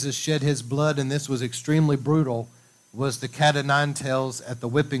place Jesus shed his blood, and this was extremely brutal, was the cat o' nine tails at the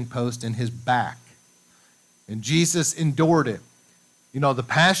whipping post in his back. And Jesus endured it. The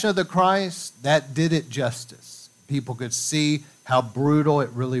Passion of the Christ, that did it justice. People could see how brutal it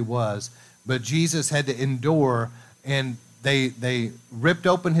really was. But Jesus had to endure, and they ripped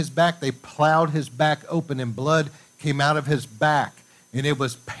open his back. They plowed his back open, and blood came out of his back. And it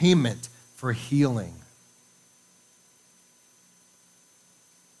was payment for healing.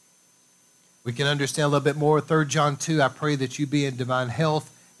 We can understand a little bit more. 3 John 2, I pray that you be in divine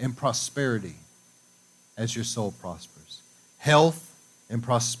health and prosperity as your soul prospers. Health and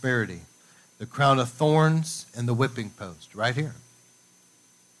prosperity. The crown of thorns and the whipping post, right here.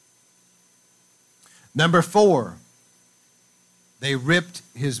 Number 4, they ripped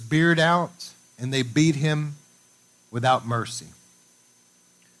his beard out and they beat him without mercy.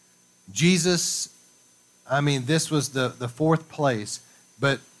 Jesus, this was the fourth place,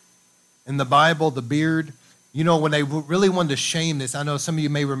 but in the Bible, the beard, when they really wanted to shame this, I know some of you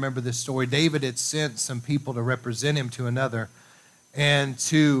may remember this story. David had sent some people to represent him to another, and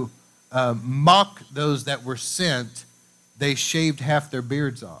to mock those that were sent, they shaved half their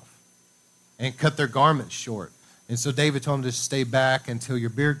beards off and cut their garments short. And so David told them to stay back until your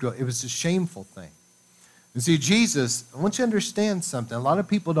beard grew. It was a shameful thing. And see, Jesus, I want you to understand something. A lot of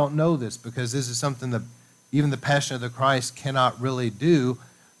people don't know this because this is something that even the Passion of the Christ cannot really do.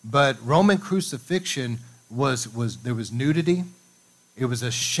 But Roman crucifixion was there was nudity. It was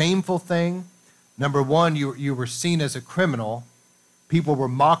a shameful thing. Number one, you were seen as a criminal. People were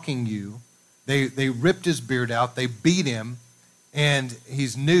mocking you. They ripped his beard out. They beat him, and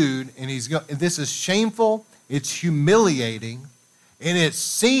he's nude. And this is shameful. It's humiliating, and it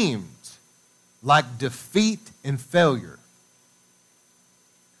seemed like defeat and failure.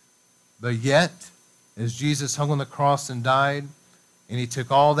 But yet, as Jesus hung on the cross and died, and he took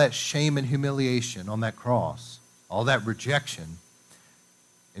all that shame and humiliation on that cross, all that rejection,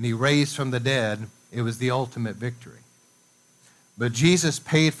 and he raised from the dead, it was the ultimate victory. But Jesus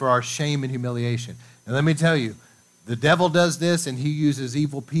paid for our shame and humiliation. And let me tell you, the devil does this, and he uses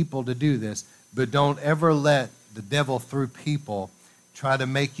evil people to do this, but don't ever let the devil, through people, try to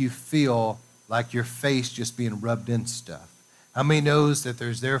make you feel like your face just being rubbed in stuff. How many knows that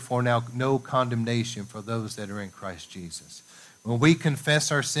there's therefore now no condemnation for those that are in Christ Jesus? When we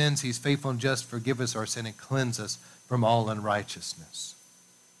confess our sins, he's faithful and just to forgive us our sin and cleanse us from all unrighteousness.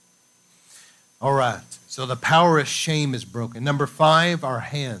 All right, so the power of shame is broken. Number 5, our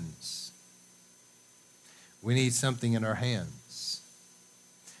hands. We need something in our hands.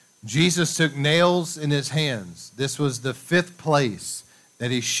 Jesus took nails in his hands. This was the 5th place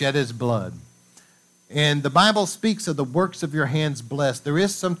that he shed his blood. And the Bible speaks of the works of your hands blessed. There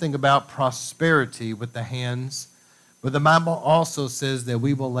is something about prosperity with the hands, but the Bible also says that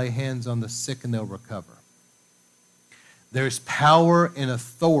we will lay hands on the sick and they'll recover. There's power and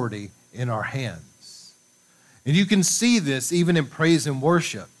authority in our hands. And you can see this even in praise and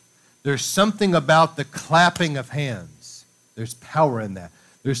worship. There's something about the clapping of hands. There's power in that.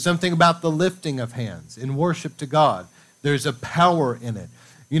 There's something about the lifting of hands in worship to God. There's a power in it.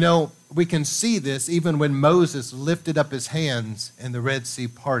 You know, we can see this even when Moses lifted up his hands and the Red Sea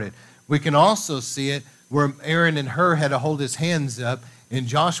parted. We can also see it where Aaron and Hur had to hold his hands up, and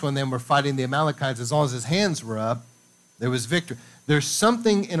Joshua and them were fighting the Amalekites. As long as his hands were up, there was victory. There's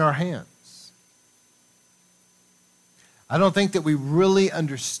something in our hands. I don't think that we really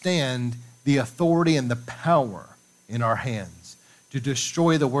understand the authority and the power in our hands to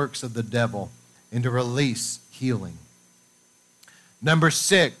destroy the works of the devil and to release healing. Number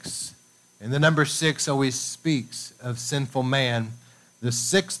 6, and the number 6 always speaks of sinful man. The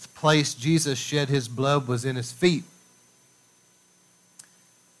 6th place Jesus shed his blood was in his feet.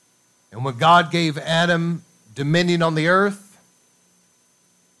 And when God gave Adam dominion on the earth,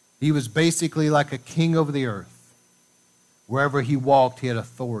 he was basically like a king over the earth. Wherever he walked, he had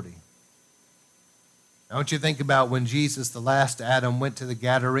authority. I want you to think about when Jesus, the last Adam, went to the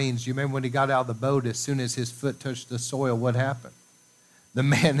Gadarenes. You remember when he got out of the boat, as soon as his foot touched the soil, what happened? The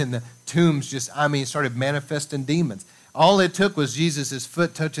man in the tombs started manifesting demons. All it took was Jesus'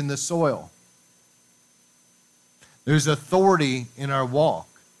 foot touching the soil. There's authority in our walk.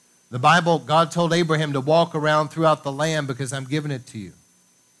 The Bible, God told Abraham to walk around throughout the land because I'm giving it to you.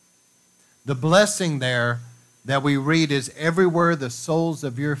 The blessing there that we read is everywhere the soles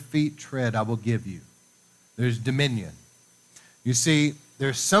of your feet tread, I will give you. There's dominion. You see,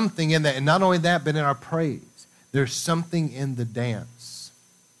 there's something in that, and not only that, but in our praise. There's something in the dance.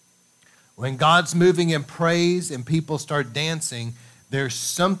 When God's moving in praise and people start dancing, there's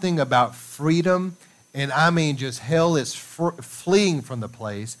something about freedom, and just hell is fleeing from the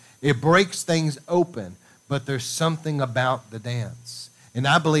place. It breaks things open, but there's something about the dance. And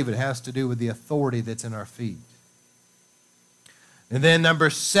I believe it has to do with the authority that's in our feet. And then number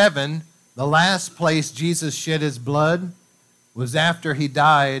 7, the last place Jesus shed his blood was after he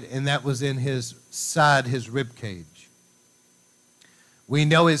died, and that was in his side, his rib cage. We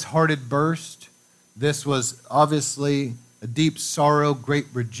know his heart had burst. This was obviously a deep sorrow, great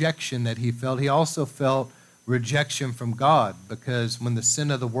rejection that he felt. He also felt rejection from God because when the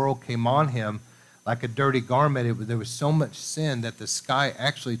sin of the world came on him, like a dirty garment, there was so much sin that the sky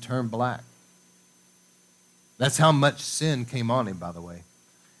actually turned black. That's how much sin came on him, by the way.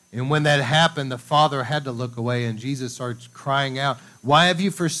 And when that happened, the Father had to look away, and Jesus starts crying out, "Why have you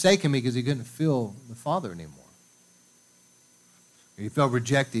forsaken me?" Because he couldn't feel the Father anymore. He felt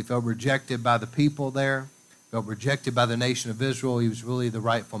rejected. He felt rejected by the people there. Felt rejected by the nation of Israel. He was really the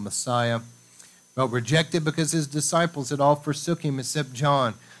rightful Messiah. Felt rejected because his disciples had all forsook him except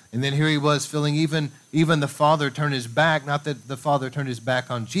John. And then here he was feeling even the Father turn his back. Not that the Father turned his back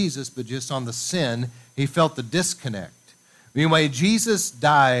on Jesus, but just on the sin. He felt the disconnect. Anyway, Jesus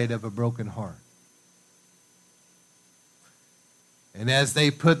died of a broken heart. And as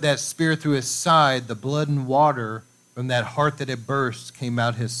they put that spear through his side, the blood and water from that heart that had burst came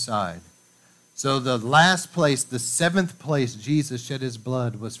out his side. So the last place, the 7th place Jesus shed his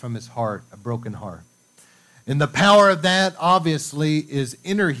blood was from his heart, a broken heart. And the power of that, obviously, is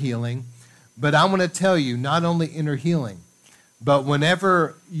inner healing. But I want to tell you, not only inner healing, but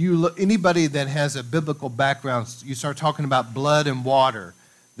whenever you look, anybody that has a biblical background, you start talking about blood and water.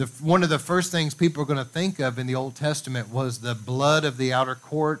 One of the first things people are going to think of in the Old Testament was the blood of the outer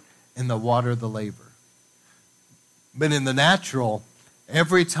court and the water of the laver. But in the natural,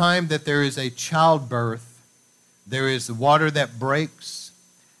 every time that there is a childbirth, there is water that breaks,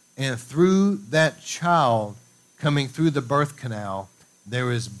 and through that child coming through the birth canal,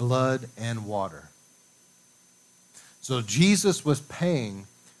 there is blood and water. So Jesus was paying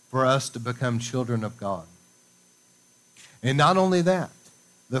for us to become children of God. And not only that,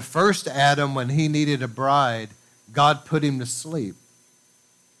 the first Adam, when he needed a bride, God put him to sleep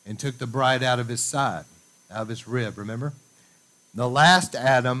and took the bride out of his side, out of his rib, remember? The last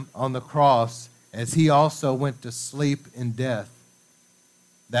Adam on the cross, as he also went to sleep in death,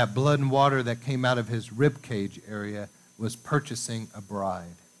 that blood and water that came out of his rib cage area was purchasing a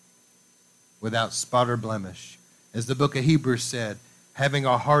bride without spot or blemish. As the book of Hebrews said, having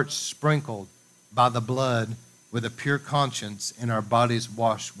our hearts sprinkled by the blood with a pure conscience and our bodies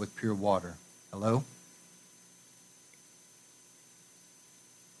washed with pure water. Hello?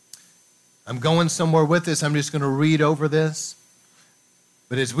 I'm going somewhere with this. I'm just going to read over this.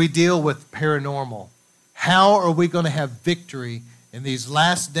 But as we deal with paranormal, how are we going to have victory in these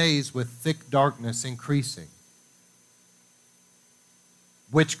last days with thick darkness increasing?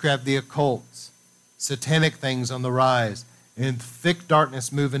 Witchcraft, the occult, satanic things on the rise, and thick darkness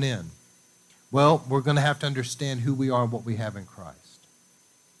moving in. Well, we're going to have to understand who we are and what we have in Christ.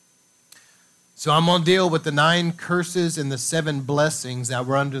 So I'm going to deal with the 9 curses and the 7 blessings that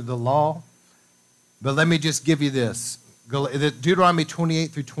were under the law. But let me just give you this. Deuteronomy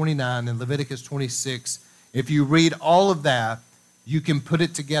 28 through 29 and Leviticus 26. If you read all of that, you can put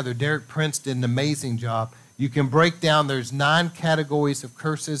it together. Derek Prince did an amazing job. You can break down, there's 9 categories of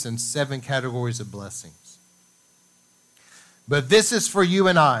curses and 7 categories of blessings. But this is for you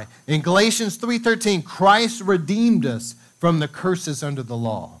and I. In Galatians 3:13, Christ redeemed us from the curses under the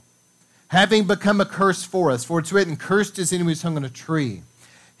law, having become a curse for us. For it's written, cursed is anyone who's hung on a tree.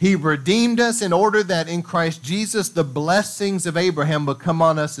 He redeemed us in order that in Christ Jesus the blessings of Abraham would come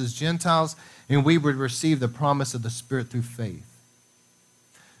on us as Gentiles, and we would receive the promise of the Spirit through faith.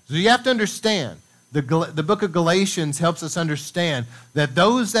 So you have to understand, the book of Galatians helps us understand that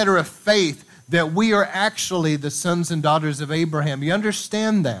those that are of faith, that we are actually the sons and daughters of Abraham. You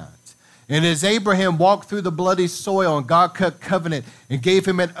understand that? And as Abraham walked through the bloody soil and God cut covenant and gave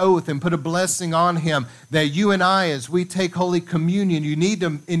him an oath and put a blessing on him, that you and I, as we take Holy Communion, you need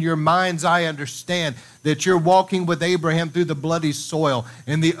to, in your mind's eye, understand that you're walking with Abraham through the bloody soil,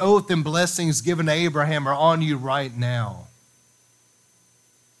 and the oath and blessings given to Abraham are on you right now.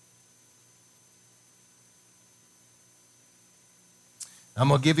 I'm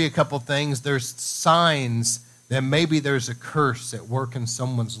going to give you a couple things. There's signs that maybe there's a curse at work in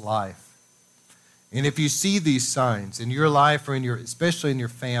someone's life. And if you see these signs in your life or especially in your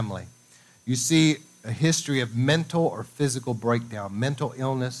family, you see a history of mental or physical breakdown, mental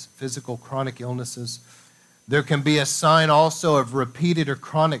illness, physical chronic illnesses. There can be a sign also of repeated or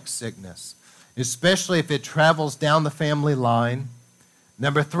chronic sickness, especially if it travels down the family line.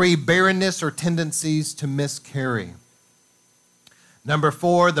 Number 3, barrenness or tendencies to miscarry. Number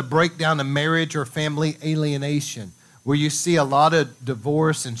 4, the breakdown of marriage or family alienation, where you see a lot of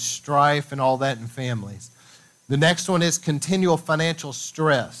divorce and strife and all that in families. The next one is continual financial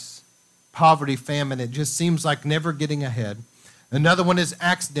stress, poverty, famine. It just seems like never getting ahead. Another one is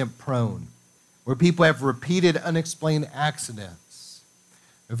accident prone, where people have repeated unexplained accidents.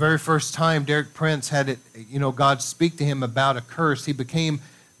 The very first time Derek Prince had God speak to him about a curse, he became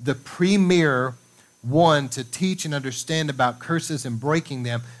the premier one to teach and understand about curses and breaking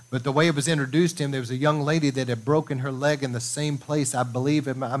them. But the way it was introduced to him, there was a young lady that had broken her leg in the same place, I believe,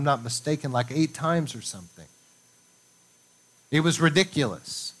 if I'm not mistaken, like 8 times or something. It was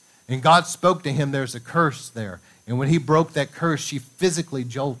ridiculous. And God spoke to him, there's a curse there. And when he broke that curse, she physically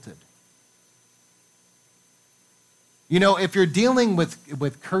jolted. You know, if you're dealing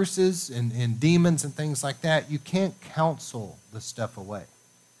with curses and demons and things like that, you can't counsel the stuff away.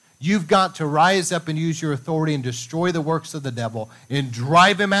 You've got to rise up and use your authority and destroy the works of the devil and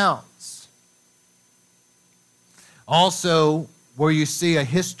drive him out. Also, where you see a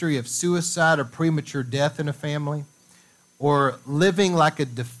history of suicide or premature death in a family, or living like a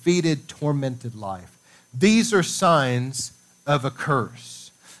defeated, tormented life. These are signs of a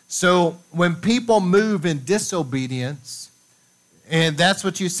curse. So when people move in disobedience, and that's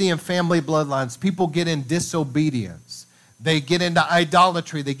what you see in family bloodlines, people get in disobedience. They get into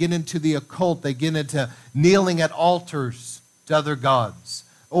idolatry. They get into the occult. They get into kneeling at altars to other gods.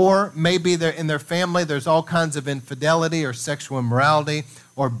 Or maybe in their family there's all kinds of infidelity or sexual immorality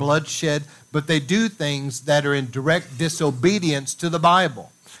or bloodshed, but they do things that are in direct disobedience to the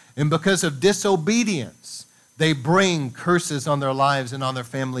Bible. And because of disobedience, they bring curses on their lives and on their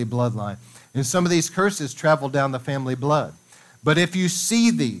family bloodline. And some of these curses travel down the family blood. But if you see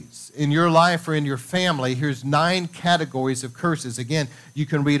these in your life or in your family, here's 9 categories of curses. Again, you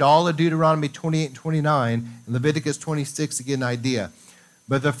can read all of Deuteronomy 28 and 29 and Leviticus 26 to get an idea.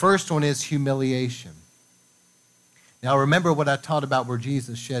 But the first one is humiliation. Now remember what I taught about where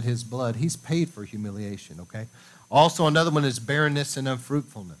Jesus shed his blood. He's paid for humiliation, okay? Also another one is barrenness and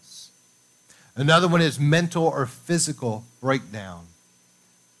unfruitfulness. Another one is mental or physical breakdown.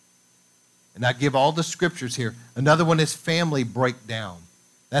 And I give all the scriptures here. Another one is family breakdown.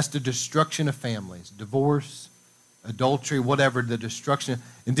 That's the destruction of families, divorce, adultery, whatever, the destruction.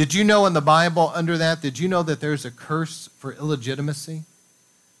 And did you know in the Bible under that, did you know that there's a curse for illegitimacy?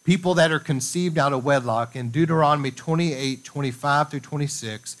 People that are conceived out of wedlock in Deuteronomy 28, 25 through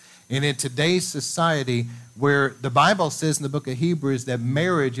 26. And in today's society, where the Bible says in the book of Hebrews that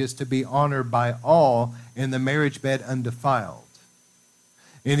marriage is to be honored by all and the marriage bed undefiled.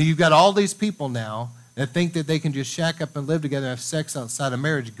 And you've got all these people now that think that they can just shack up and live together and have sex outside of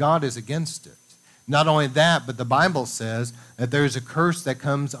marriage. God is against it. Not only that, but the Bible says that there's a curse that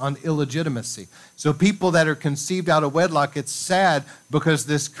comes on illegitimacy. So people that are conceived out of wedlock, it's sad because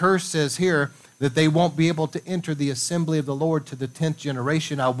this curse says here that they won't be able to enter the assembly of the Lord to the 10th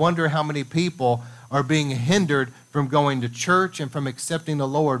generation. I wonder how many people are being hindered from going to church and from accepting the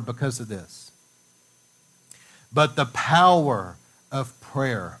Lord because of this. But the power of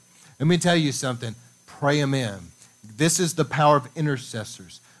prayer. Let me tell you something. Pray them in. This is the power of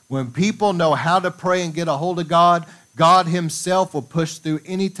intercessors. When people know how to pray and get a hold of God, God himself will push through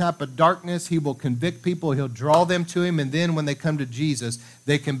any type of darkness. He will convict people. He'll draw them to him. And then when they come to Jesus,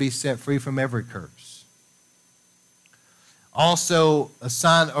 they can be set free from every curse. Also, a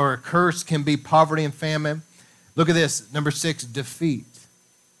sign or a curse can be poverty and famine. Look at this. Number 6, defeat.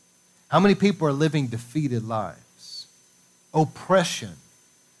 How many people are living defeated lives? Oppression.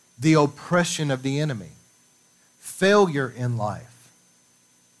 The oppression of the enemy. Failure in life.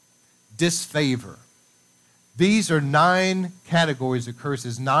 Disfavor. These are 9 categories of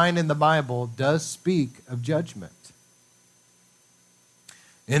curses. 9 in the Bible does speak of judgment.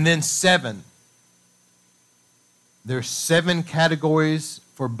 And then 7. There's 7 categories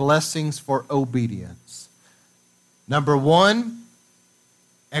for blessings for obedience. Number 1,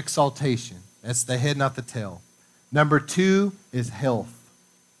 exaltation. That's the head, not the tail. Number 2 is health.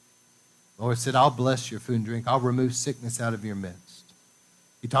 The Lord said, I'll bless your food and drink. I'll remove sickness out of your midst.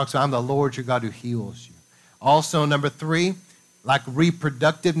 He talks about, I'm the Lord your God who heals you. Also, number 3, like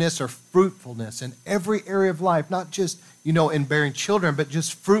reproductiveness or fruitfulness in every area of life, not just, in bearing children, but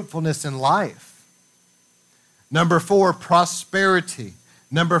just fruitfulness in life. Number 4, prosperity.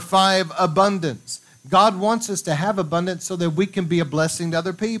 Number 5, abundance. God wants us to have abundance so that we can be a blessing to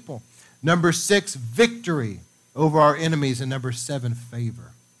other people. Number 6, victory over our enemies. And number 7,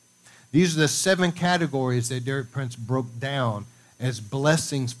 favor. These are the 7 categories that Derek Prince broke down as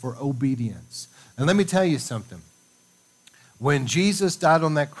blessings for obedience. And let me tell you something. When Jesus died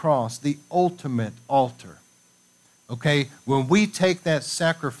on that cross, the ultimate altar, okay, when we take that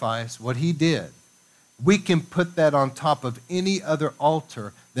sacrifice, what he did, we can put that on top of any other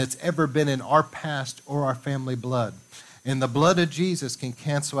altar that's ever been in our past or our family blood. And the blood of Jesus can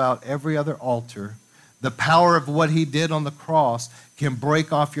cancel out every other altar. The power of what he did on the cross can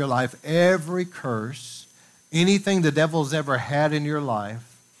break off your life every curse, anything the devil's ever had in your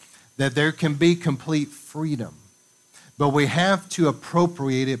life, that there can be complete freedom. But we have to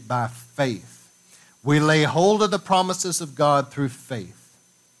appropriate it by faith. We lay hold of the promises of God through faith.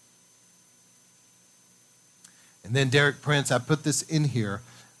 And then Derek Prince, I put this in here,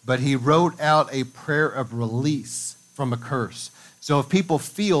 but he wrote out a prayer of release from a curse. So if people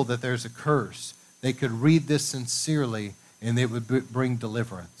feel that there's a curse, they could read this sincerely and it would bring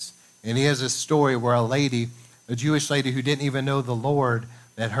deliverance. And he has a story where a Jewish lady who didn't even know the Lord,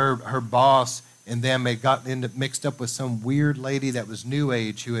 that her boss and them had gotten mixed up with some weird lady that was New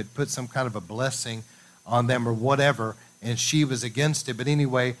Age who had put some kind of a blessing on them or whatever, and she was against it. But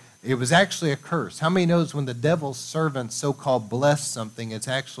anyway, it was actually a curse. How many knows when the devil's servant so-called bless something, it's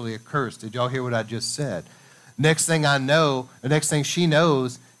actually a curse? Did y'all hear what I just said? Next thing she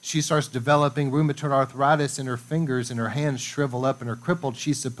knows, she starts developing rheumatoid arthritis in her fingers and her hands shrivel up and are crippled.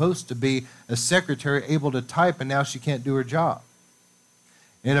 She's supposed to be a secretary able to type, and now she can't do her job.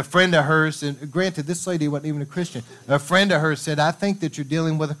 And a friend of hers, and granted, this lady wasn't even a Christian, a friend of hers said, I think that you're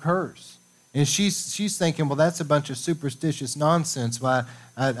dealing with a curse. And she's thinking, well, that's a bunch of superstitious nonsense. Well,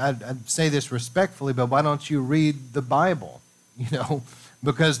 I'd say this respectfully, but why don't you read the Bible?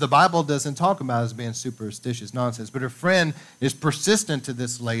 Because the Bible doesn't talk about it as being superstitious nonsense. But her friend is persistent to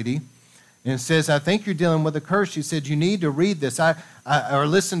this lady and says, I think you're dealing with a curse. She said, you need to read this or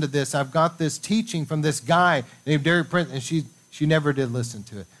listen to this. I've got this teaching from this guy named Derek Prince. And she never did listen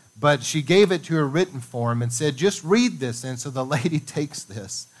to it. But she gave it to her written form and said, just read this. And so the lady takes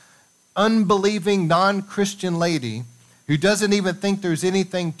this unbelieving, non-Christian lady who doesn't even think there's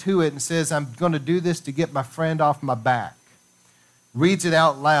anything to it and says, I'm going to do this to get my friend off my back. Reads it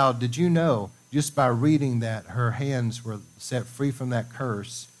out loud. Did you know, just by reading that, her hands were set free from that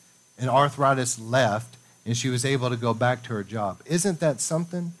curse and arthritis left, and she was able to go back to her job. Isn't that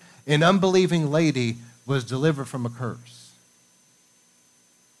something? An unbelieving lady was delivered from a curse.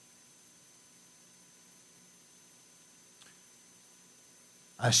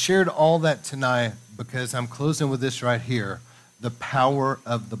 I shared all that tonight because I'm closing with this right here, the power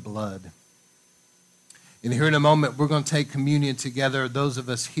of the blood. And here in a moment, we're going to take communion together, those of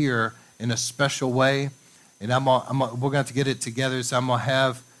us here, in a special way. And we're going to get it together, so I'm going to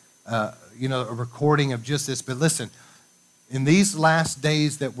have a recording of just this. But listen, in these last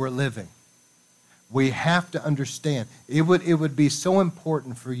days that we're living, we have to understand, it would be so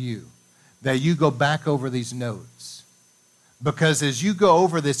important for you that you go back over these notes. Because as you go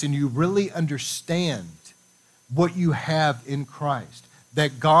over this and you really understand what you have in Christ,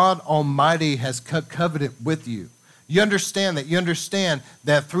 that God Almighty has cut covenant with you. You understand that. You understand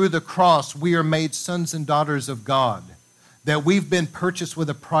that through the cross we are made sons and daughters of God. That we've been purchased with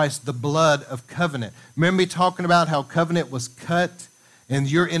a price, the blood of covenant. Remember me talking about how covenant was cut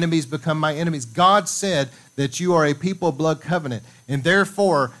and your enemies become my enemies. God said that you are a people of blood covenant, and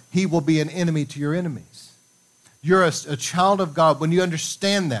therefore he will be an enemy to your enemies. You're a child of God. When you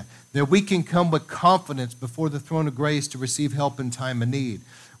understand that we can come with confidence before the throne of grace to receive help in time of need.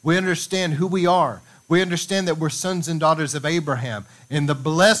 We understand who we are. We understand that we're sons and daughters of Abraham, and the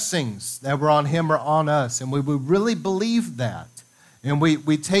blessings that were on him are on us, and we really believe that. And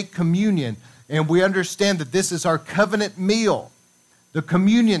we take communion, and we understand that this is our covenant meal, the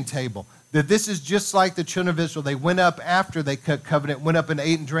communion table, that this is just like the children of Israel. They went up after they cut covenant, went up and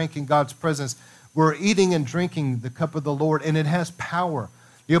ate and drank in God's presence. We're eating and drinking the cup of the Lord, and it has power.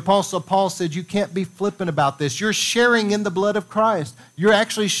 The Apostle Paul said, you can't be flippant about this. You're sharing in the blood of Christ. You're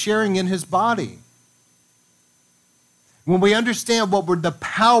actually sharing in his body. When we understand the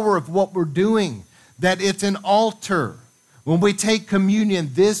power of what we're doing, that it's an altar. When we take communion,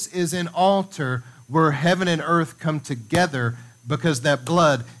 this is an altar where heaven and earth come together because that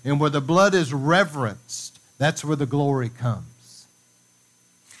blood, and where the blood is reverenced, that's where the glory comes.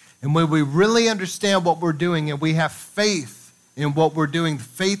 And when we really understand what we're doing and we have faith in what we're doing,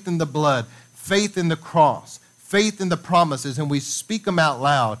 faith in the blood, faith in the cross, faith in the promises, and we speak them out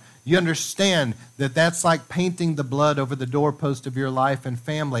loud, you understand that that's like painting the blood over the doorpost of your life and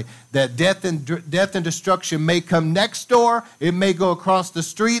family, that death and destruction may come next door, it may go across the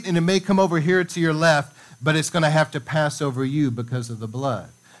street, and it may come over here to your left, but it's going to have to pass over you because of the blood.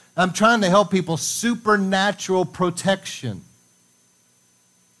 I'm trying to help people supernatural protection.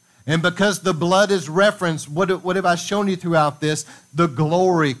 And because the blood is referenced, what have I shown you throughout this? The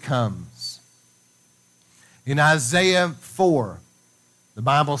glory comes. In Isaiah 4, the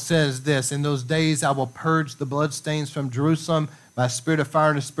Bible says this, in those days I will purge the bloodstains from Jerusalem by a spirit of fire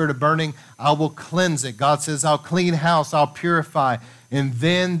and a spirit of burning. I will cleanse it. God says, I'll clean house, I'll purify, and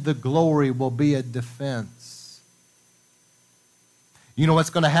then the glory will be a defense. You know what's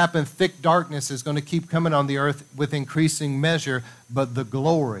going to happen? Thick darkness is going to keep coming on the earth with increasing measure, but the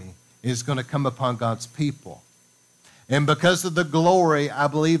glory is going to come upon God's people. And because of the glory, I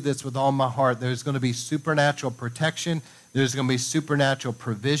believe this with all my heart, there's going to be supernatural protection, there's going to be supernatural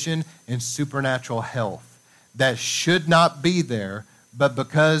provision, and supernatural health. That should not be there, but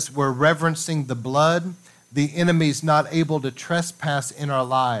because we're reverencing the blood, the enemy's not able to trespass in our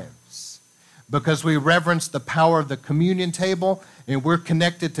lives. Because we reverence the power of the communion table, and we're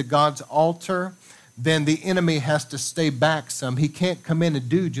connected to God's altar, then the enemy has to stay back some. He can't come in and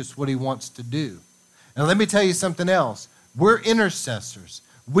do just what he wants to do. And let me tell you something else. We're intercessors.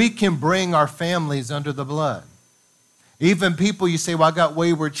 We can bring our families under the blood. Even people, you say, well, I got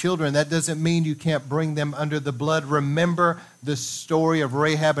wayward children. That doesn't mean you can't bring them under the blood. Remember the story of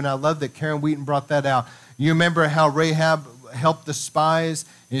Rahab, and I love that Karen Wheaton brought that out. You remember how Rahab helped the spies,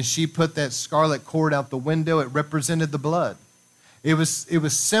 and she put that scarlet cord out the window. It represented the blood. It was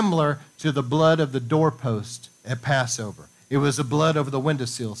similar to the blood of the doorpost at Passover. It was the blood over the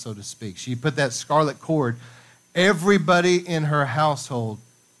windowsill, so to speak. She put that scarlet cord. Everybody in her household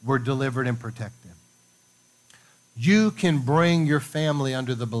were delivered and protected. You can bring your family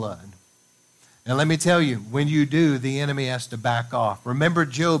under the blood. And let me tell you, when you do, the enemy has to back off. Remember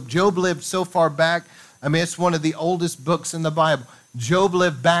Job. Job lived so far back. I mean, it's one of the oldest books in the Bible. Job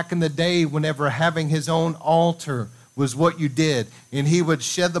lived back in the day whenever having his own altar was what you did. And he would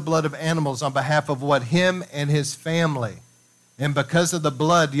shed the blood of animals on behalf of what? Him and his family. And because of the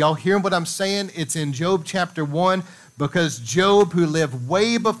blood, y'all hear what I'm saying? It's in Job chapter 1, because Job, who lived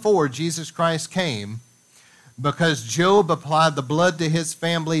way before Jesus Christ came, because Job applied the blood to his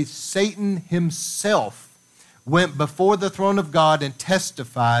family, Satan himself went before the throne of God and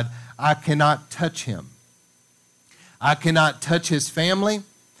testified, I cannot touch him. I cannot touch his family.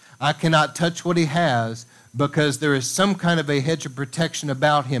 I cannot touch what he has, because there is some kind of a hedge of protection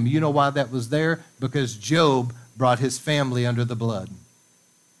about him. You know why that was there? Because Job brought his family under the blood.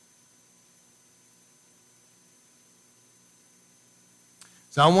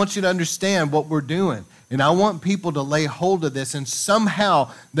 So I want you to understand what we're doing. And I want people to lay hold of this and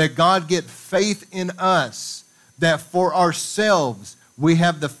somehow that God get faith in us, that for ourselves we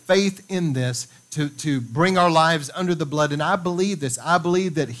have the faith in this to bring our lives under the blood. And I believe this. I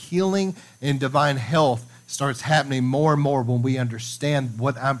believe that healing and divine health starts happening more and more when we understand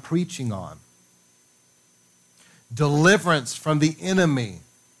what I'm preaching on. Deliverance from the enemy.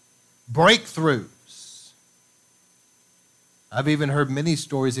 Breakthroughs. I've even heard many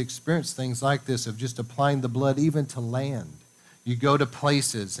stories experience things like this of just applying the blood even to land. You go to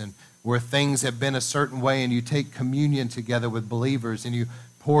places and where things have been a certain way and you take communion together with believers and you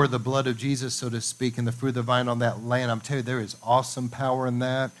pour the blood of Jesus, so to speak, and the fruit of the vine on that land. I'm telling you, there is awesome power in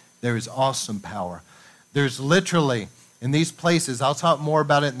that. There is awesome power. There's literally, in these places, I'll talk more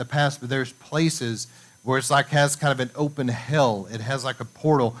about it in the past, but there's places where it's like has kind of an open hell. It has like a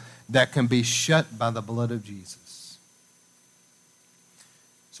portal that can be shut by the blood of Jesus.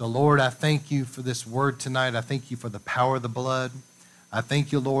 So, Lord, I thank you for this word tonight. I thank you for the power of the blood. I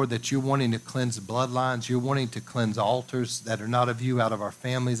thank you, Lord, that you're wanting to cleanse bloodlines. You're wanting to cleanse altars that are not of you out of our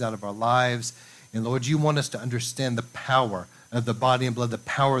families, out of our lives. And, Lord, you want us to understand the power of the body and blood, the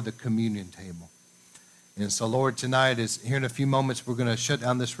power of the communion table. And so, Lord, tonight is here in a few moments, we're going to shut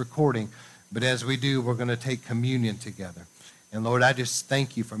down this recording. But as we do, we're going to take communion together. And, Lord, I just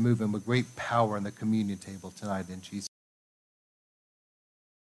thank you for moving with great power in the communion table tonight in Jesus.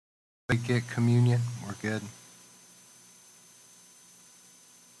 We get communion. We're good.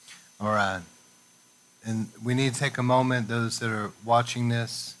 All right. And we need to take a moment, those that are watching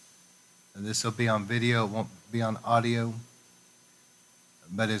this. This will be on video. It won't be on audio.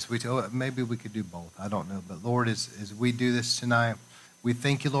 But as we maybe we could do both. I don't know. But, Lord, as we do this tonight, we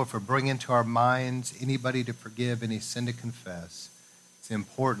thank you, Lord, for bringing to our minds anybody to forgive, any sin to confess. It's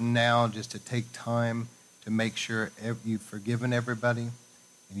important now just to take time to make sure you've forgiven everybody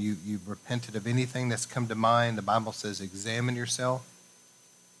and you've repented of anything that's come to mind. The Bible says examine yourself.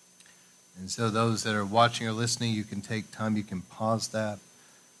 And so those that are watching or listening, you can take time, you can pause that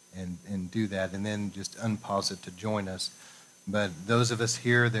and do that, and then just unpause it to join us. But those of us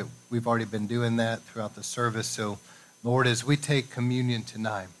here that we've already been doing that throughout the service, so Lord, as we take communion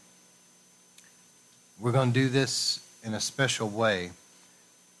tonight, we're going to do this in a special way.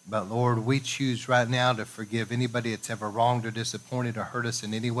 But Lord, we choose right now to forgive anybody that's ever wronged or disappointed or hurt us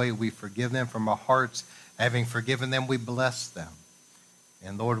in any way. We forgive them from our hearts. Having forgiven them, we bless them.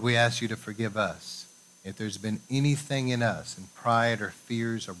 And Lord, we ask you to forgive us. If there's been anything in us, in pride or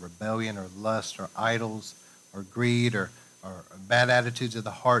fears or rebellion or lust or idols or greed or bad attitudes of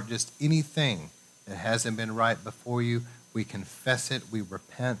the heart, just anything that hasn't been right before you, we confess it, we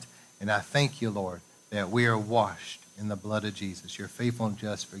repent. And I thank you, Lord, that we are washed in the blood of Jesus. You're faithful and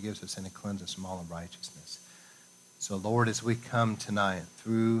just, forgives us, and it cleanses us from all unrighteousness. So, Lord, as we come tonight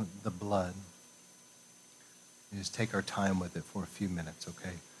through the blood, just take our time with it for a few minutes,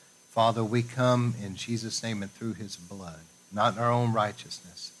 okay? Father, we come in Jesus' name and through his blood, not in our own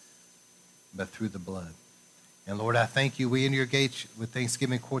righteousness, but through the blood. And Lord, I thank you. We enter your gates with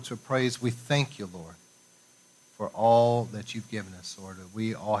thanksgiving, courts of praise. We thank you, Lord, for all that you've given us, Lord.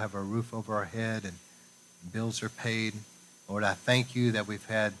 We all have a roof over our head and bills are paid. Lord, I thank you that we've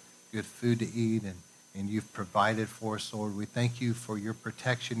had good food to eat and you've provided for us, Lord. We thank you for your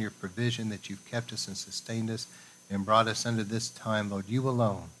protection, your provision, that you've kept us and sustained us and brought us into this time. Lord, you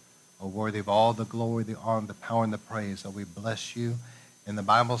alone are worthy of all the glory, the honor, the power, and the praise. Lord, we bless you. And the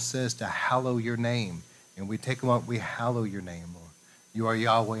Bible says to hallow your name. And we take a moment, we hallow your name, Lord. You are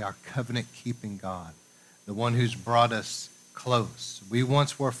Yahweh, our covenant-keeping God, the one who's brought us close. We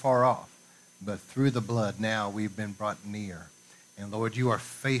once were far off, but through the blood now we've been brought near. And Lord, you are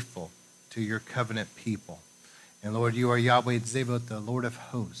faithful to your covenant people. And Lord, you are Yahweh Zevot, the Lord of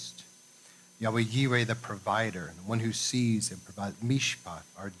hosts. Yahweh Yireh, the provider, the one who sees and provides. Mishpat,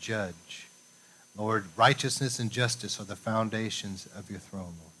 our judge. Lord, righteousness and justice are the foundations of your throne,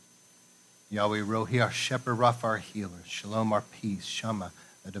 Lord. Yahweh Rohi, our shepherd, Rapha, our healer. Shalom, our peace. Shama,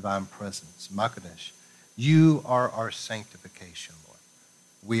 the divine presence. Makadesh, you are our sanctification, Lord.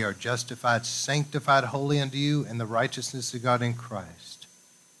 We are justified, sanctified, holy unto you in the righteousness of God in Christ.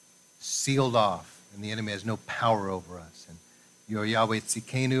 Sealed off, and the enemy has no power over us. And you are Yahweh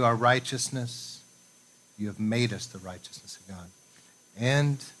Tzikenu, our righteousness. You have made us the righteousness of God.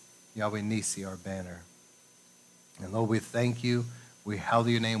 And Yahweh Nisi, our banner. And Lord, we thank you. We hallow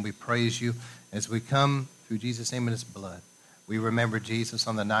your name. We praise you. As we come through Jesus' name and his blood, we remember Jesus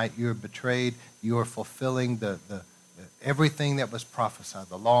on the night you were betrayed. You are fulfilling the everything that was prophesied,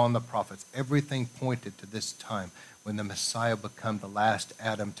 the law and the prophets. Everything pointed to this time when the Messiah would become the last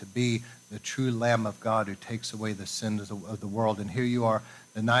Adam to be the true Lamb of God who takes away the sins of the world. And here you are,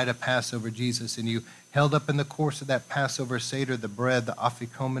 the night of Passover, Jesus, and you held up in the course of that Passover Seder the bread, the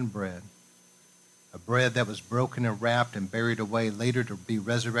afikomen bread, a bread that was broken and wrapped and buried away, later to be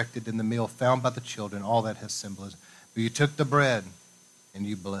resurrected in the meal found by the children. All that has symbolism. But you took the bread and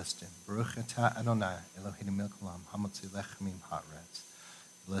you blessed him. Baruch atah Adonai Eloheinu melech haolam hamotzi lechem haaretz.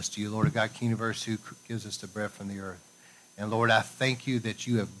 Blessed you, Lord of God, King of Earth, who gives us the bread from the earth. And Lord, I thank you that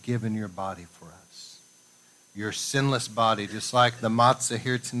you have given your body for us. Your sinless body, just like the matzah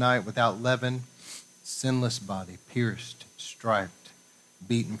here tonight without leaven, sinless body, pierced, striped,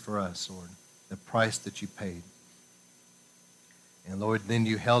 beaten for us, Lord, the price that you paid. And Lord, then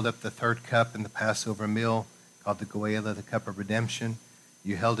you held up the third cup in the Passover meal called the Goela, the cup of redemption.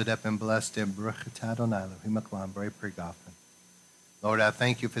 You held it up and blessed it. Baruch atah Adonai Eloheinu melech haolam b'rei prigafen. Lord, I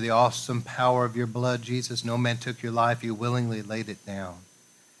thank you for the awesome power of your blood, Jesus. No man took your life. You willingly laid it down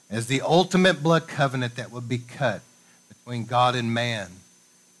as the ultimate blood covenant that would be cut between God and man.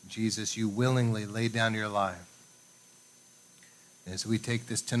 Jesus, you willingly laid down your life. As we take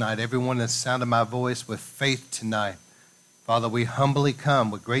this tonight, everyone in the sound of my voice with faith tonight, Father, we humbly come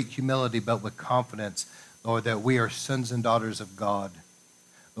with great humility but with confidence, Lord, that we are sons and daughters of God.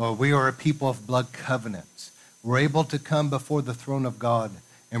 Lord, we are a people of blood covenants. We're able to come before the throne of God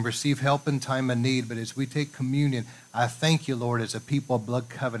and receive help in time of need. But as we take communion, I thank you, Lord, as a people of blood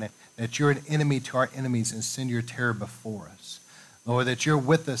covenant, that you're an enemy to our enemies and send your terror before us. Lord, that you're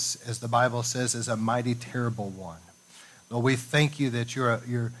with us, as the Bible says, as a mighty, terrible one. Lord, we thank you that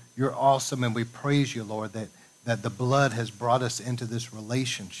you're awesome, and we praise you, Lord, that the blood has brought us into this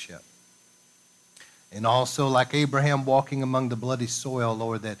relationship. And also, like Abraham walking among the bloody soil,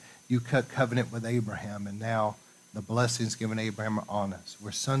 Lord, that you cut covenant with Abraham, and now the blessings given Abraham are on us.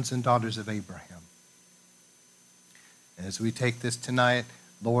 We're sons and daughters of Abraham. And as we take this tonight,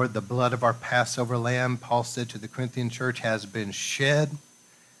 Lord, the blood of our Passover lamb, Paul said to the Corinthian church, has been shed.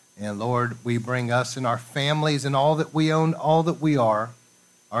 And Lord, we bring us and our families and all that we own, all that we are,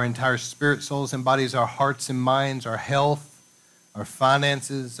 our entire spirit, souls, and bodies, our hearts and minds, our health, our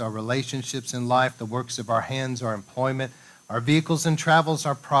finances, our relationships in life, the works of our hands, our employment, our vehicles and travels,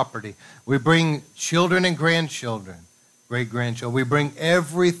 our property. We bring children and grandchildren, great-grandchildren. We bring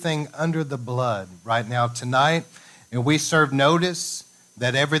everything under the blood right now tonight, and we serve notice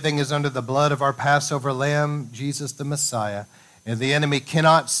that everything is under the blood of our Passover lamb, Jesus the Messiah, and the enemy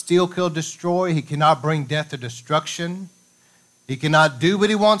cannot steal, kill, destroy. He cannot bring death or destruction. He cannot do what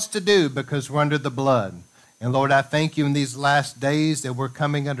he wants to do because we're under the blood. And Lord, I thank you in these last days that we're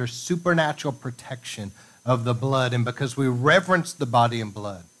coming under supernatural protection of the blood. And because we reverence the body and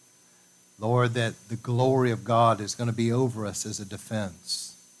blood, Lord, that the glory of God is going to be over us as a defense.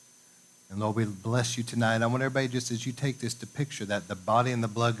 And Lord, we bless you tonight. I want everybody, just as you take this, to picture that the body and the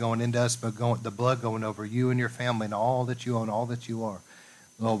blood going into us, but the blood going over you and your family and all that you own, all that you are.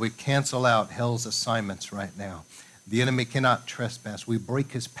 Lord, we cancel out hell's assignments right now. The enemy cannot trespass. We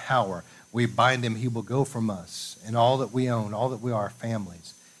break his power. We bind him. He will go from us and all that we own, all that we are,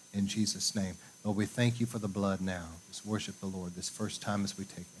 families, in Jesus' name. Lord, we thank you for the blood now. Let's worship the Lord this first time as we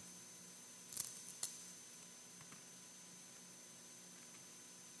take it.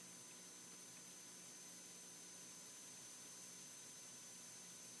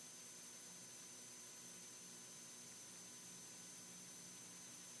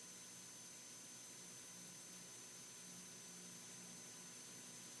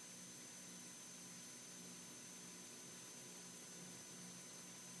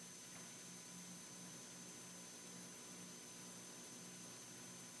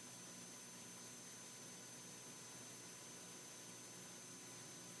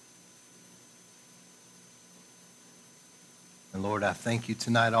 And Lord, I thank you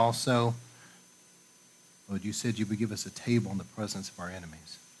tonight also. Lord, you said you would give us a table in the presence of our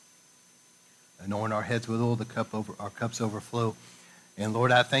enemies. Anoint our heads with oil, our cups overflow. And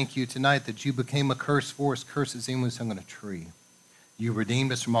Lord, I thank you tonight that you became a curse for us. Curses even was hung on a tree. You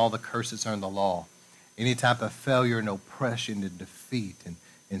redeemed us from all the curses under the law. Any type of failure and oppression and defeat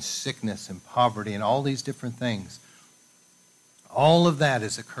and sickness and poverty and all these different things. All of that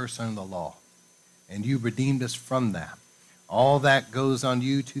is a curse under the law. And you redeemed us from that. All that goes on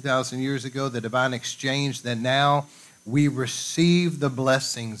you 2,000 years ago, the divine exchange, that now we receive the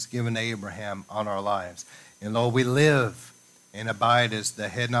blessings given to Abraham on our lives. And Lord, we live and abide as the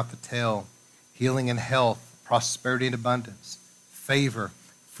head, not the tail, healing and health, prosperity and abundance, favor,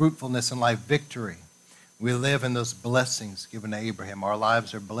 fruitfulness and life, victory. We live in those blessings given to Abraham. Our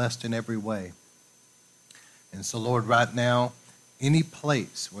lives are blessed in every way. And so, Lord, right now, any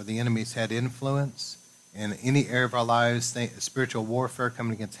place where the enemy's had influence, in any area of our lives, spiritual warfare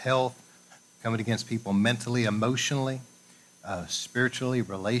coming against health, coming against people mentally, emotionally, spiritually,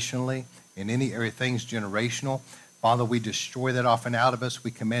 relationally, in any area, things generational. Father, we destroy that off and out of us.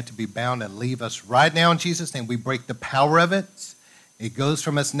 We command to be bound and leave us right now in Jesus' name. We break the power of it. It goes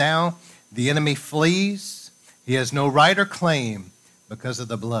from us now. The enemy flees. He has no right or claim because of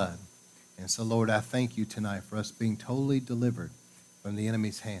the blood. And so, Lord, I thank you tonight for us being totally delivered from the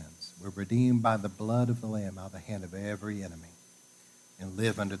enemy's hands. We're redeemed by the blood of the Lamb out of the hand of every enemy and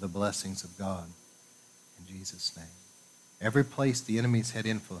live under the blessings of God. In Jesus' name. Every place the enemy's had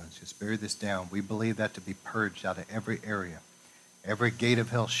influence, just bury this down. We believe that to be purged out of every area. Every gate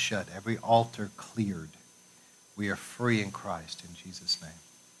of hell shut. Every altar cleared. We are free in Christ in Jesus' name.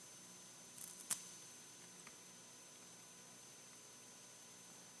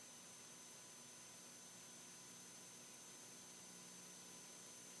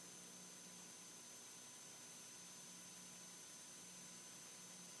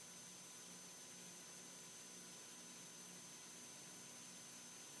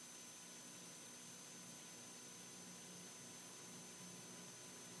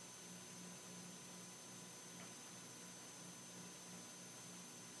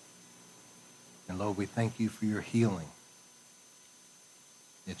 And Lord, we thank you for your healing,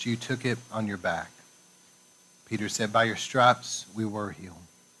 that you took it on your back. Peter said, by your stripes we were healed.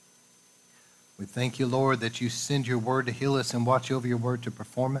 We thank you, Lord, that you send your word to heal us and watch over your word to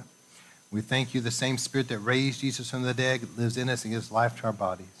perform it. We thank you the same Spirit that raised Jesus from the dead lives in us and gives life to our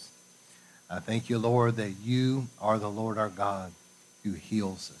bodies. I thank you, Lord, that you are the Lord our God who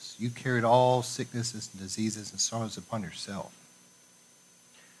heals us. You carried all sicknesses and diseases and sorrows upon yourself.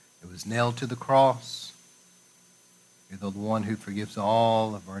 It was nailed to the cross. You're the one who forgives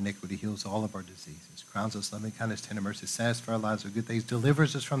all of our iniquity, heals all of our diseases, crowns us loving kindness, tender mercy, satisfies our lives with good things,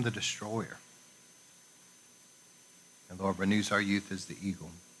 delivers us from the destroyer. And Lord, renews our youth as the eagle.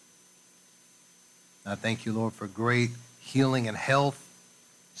 I thank you, Lord, for great healing and health,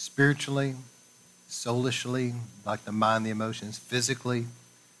 spiritually, soulishly, like the mind, the emotions, physically,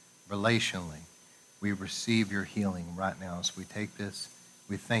 relationally. We receive your healing right now as we take this.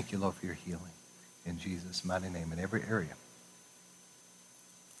 We thank you, Lord, for your healing. In Jesus' mighty name, in every area.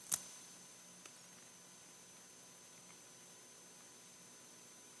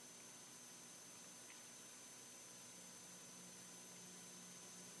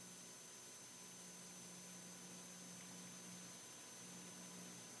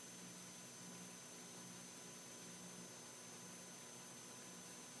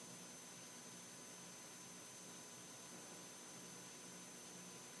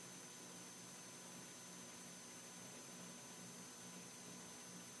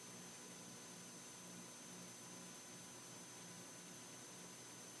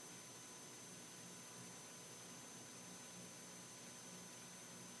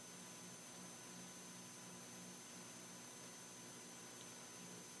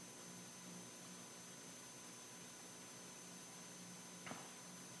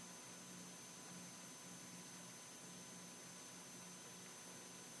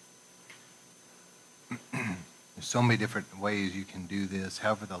 There's so many different ways you can do this,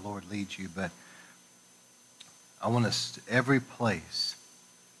 however the Lord leads you, but I want us, every place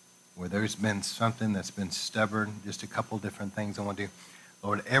where there's been something that's been stubborn, just a couple different things I want to do.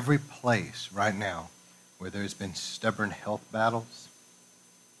 Lord, every place right now where there's been stubborn health battles,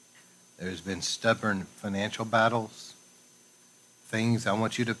 there's been stubborn financial battles, things, I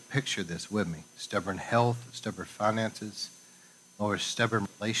want you to picture this with me. Stubborn health, stubborn finances, Lord, stubborn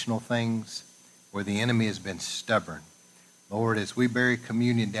relational things where the enemy has been stubborn. Lord, as we bury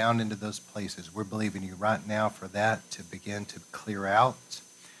communion down into those places, we're believing you right now for that to begin to clear out,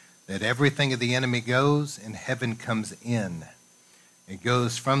 that everything of the enemy goes and heaven comes in. It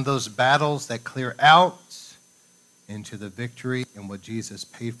goes from those battles that clear out into the victory and what Jesus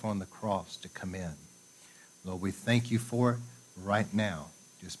paid for on the cross to come in. Lord, we thank you for it right now.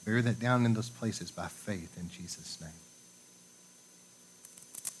 Just bury that down in those places by faith in Jesus' name.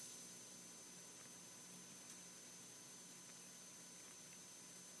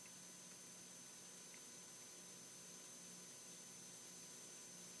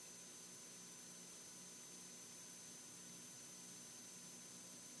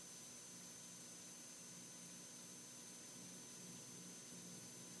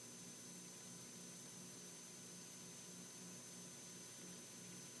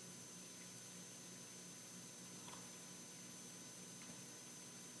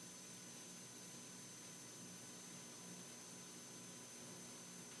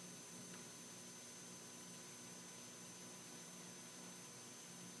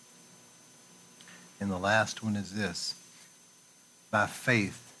 And the last one is this. By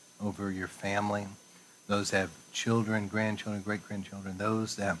faith over your family, those that have children, grandchildren, great-grandchildren,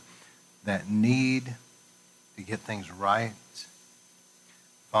 those that need to get things right.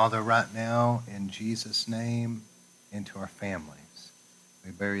 Father, right now, in Jesus' name, into our families.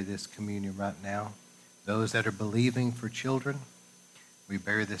 We bury this communion right now. Those that are believing for children, we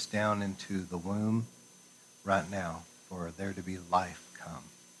bury this down into the womb right now for there to be life come.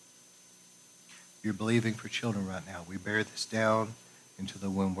 If you're believing for children right now, we bury this down into the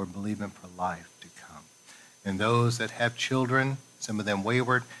womb. We're believing for life to come. And those that have children, some of them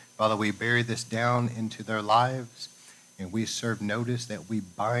wayward, Father, we bury this down into their lives, and we serve notice that we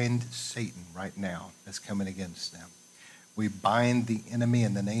bind Satan right now that's coming against them. We bind the enemy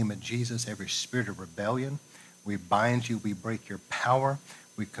in the name of Jesus, every spirit of rebellion. We bind you, we break your power.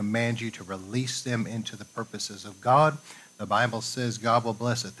 We command you to release them into the purposes of God. The Bible says God will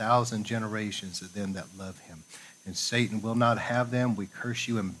bless 1,000 generations of them that love him. And Satan will not have them. We curse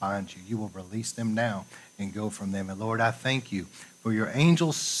you and bind you. You will release them now and go from them. And Lord, I thank you for your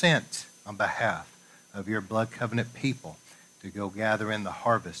angels sent on behalf of your blood covenant people to go gather in the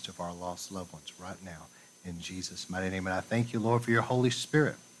harvest of our lost loved ones right now in Jesus' mighty name. And I thank you, Lord, for your Holy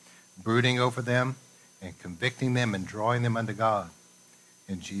Spirit brooding over them and convicting them and drawing them unto God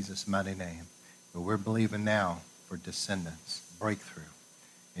in Jesus' mighty name. But we're believing now for descendants, breakthrough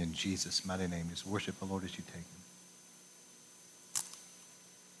in Jesus' mighty name. Just worship the Lord as you take him.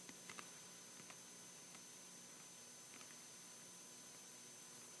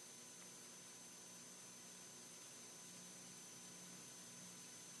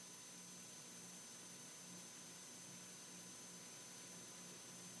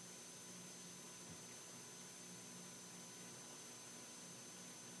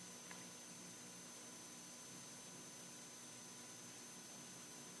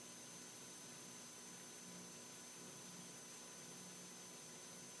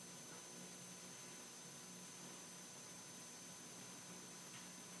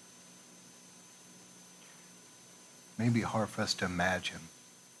 May be hard for us to imagine,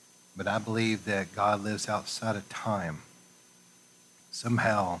 but I believe that God lives outside of time.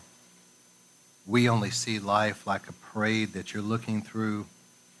 Somehow, we only see life like a parade that you're looking through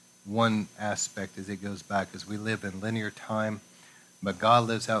one aspect as it goes back, as we live in linear time, but God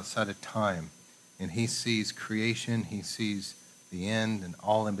lives outside of time, and he sees creation, he sees the end and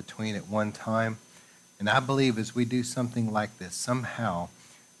all in between at one time. And I believe as we do something like this, somehow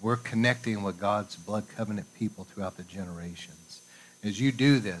we're connecting with God's blood covenant people throughout the generations. As you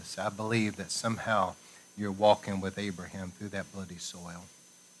do this, I believe that somehow you're walking with Abraham through that bloody soil.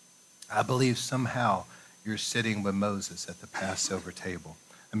 I believe somehow you're sitting with Moses at the Passover table.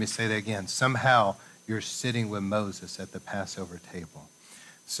 Let me say that again. Somehow you're sitting with Moses at the Passover table.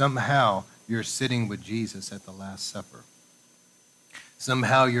 Somehow you're sitting with Jesus at the Last Supper.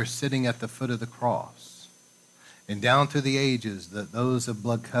 Somehow you're sitting at the foot of the cross. And down through the ages, those of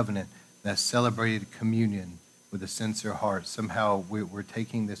blood covenant that celebrated communion with a sincere heart, somehow we're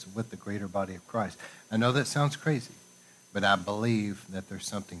taking this with the greater body of Christ. I know that sounds crazy, but I believe that there's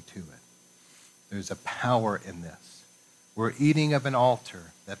something to it. There's a power in this. We're eating of an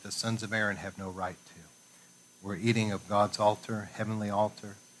altar that the sons of Aaron have no right to. We're eating of God's altar, heavenly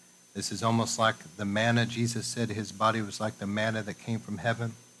altar. This is almost like the manna. Jesus said his body was like the manna that came from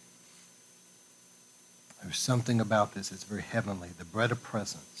heaven. There's something about this that's very heavenly, the bread of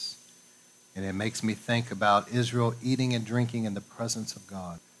presence. And it makes me think about Israel eating and drinking in the presence of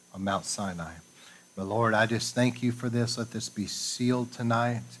God on Mount Sinai. But Lord, I just thank you for this. Let this be sealed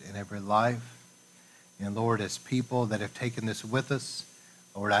tonight in every life. And Lord, as people that have taken this with us,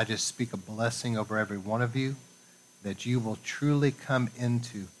 Lord, I just speak a blessing over every one of you, that you will truly come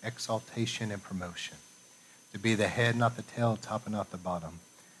into exaltation and promotion, to be the head, not the tail, top and not the bottom,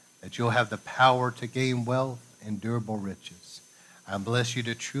 that you'll have the power to gain wealth and durable riches. I bless you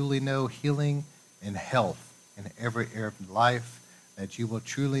to truly know healing and health in every area of life, that you will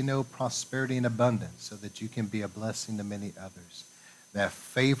truly know prosperity and abundance so that you can be a blessing to many others. That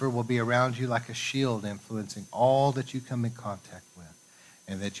favor will be around you like a shield influencing all that you come in contact with,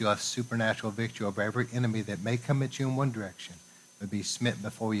 and that you'll have supernatural victory over every enemy that may come at you in one direction, but be smitten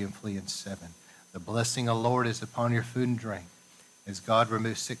before you and flee in seven. The blessing of the Lord is upon your food and drink, as God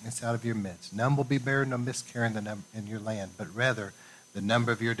removes sickness out of your midst. None will be barren nor miscarrying in your land, but rather the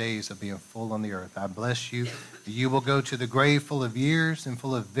number of your days of being full on the earth. I bless you. You will go to the grave full of years and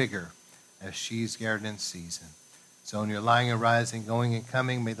full of vigor as she's gathered in season. So in your lying and rising, going and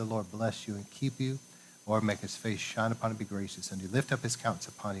coming, may the Lord bless you and keep you. Lord, make his face shine upon you and be gracious unto you. Lift up his countenance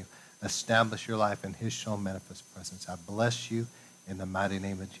upon you. Establish your life in his shown manifest presence. I bless you in the mighty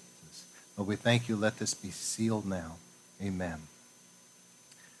name of Jesus. Lord, we thank you. Let this be sealed now. Amen.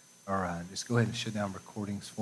 All right, just go ahead and shut down recordings for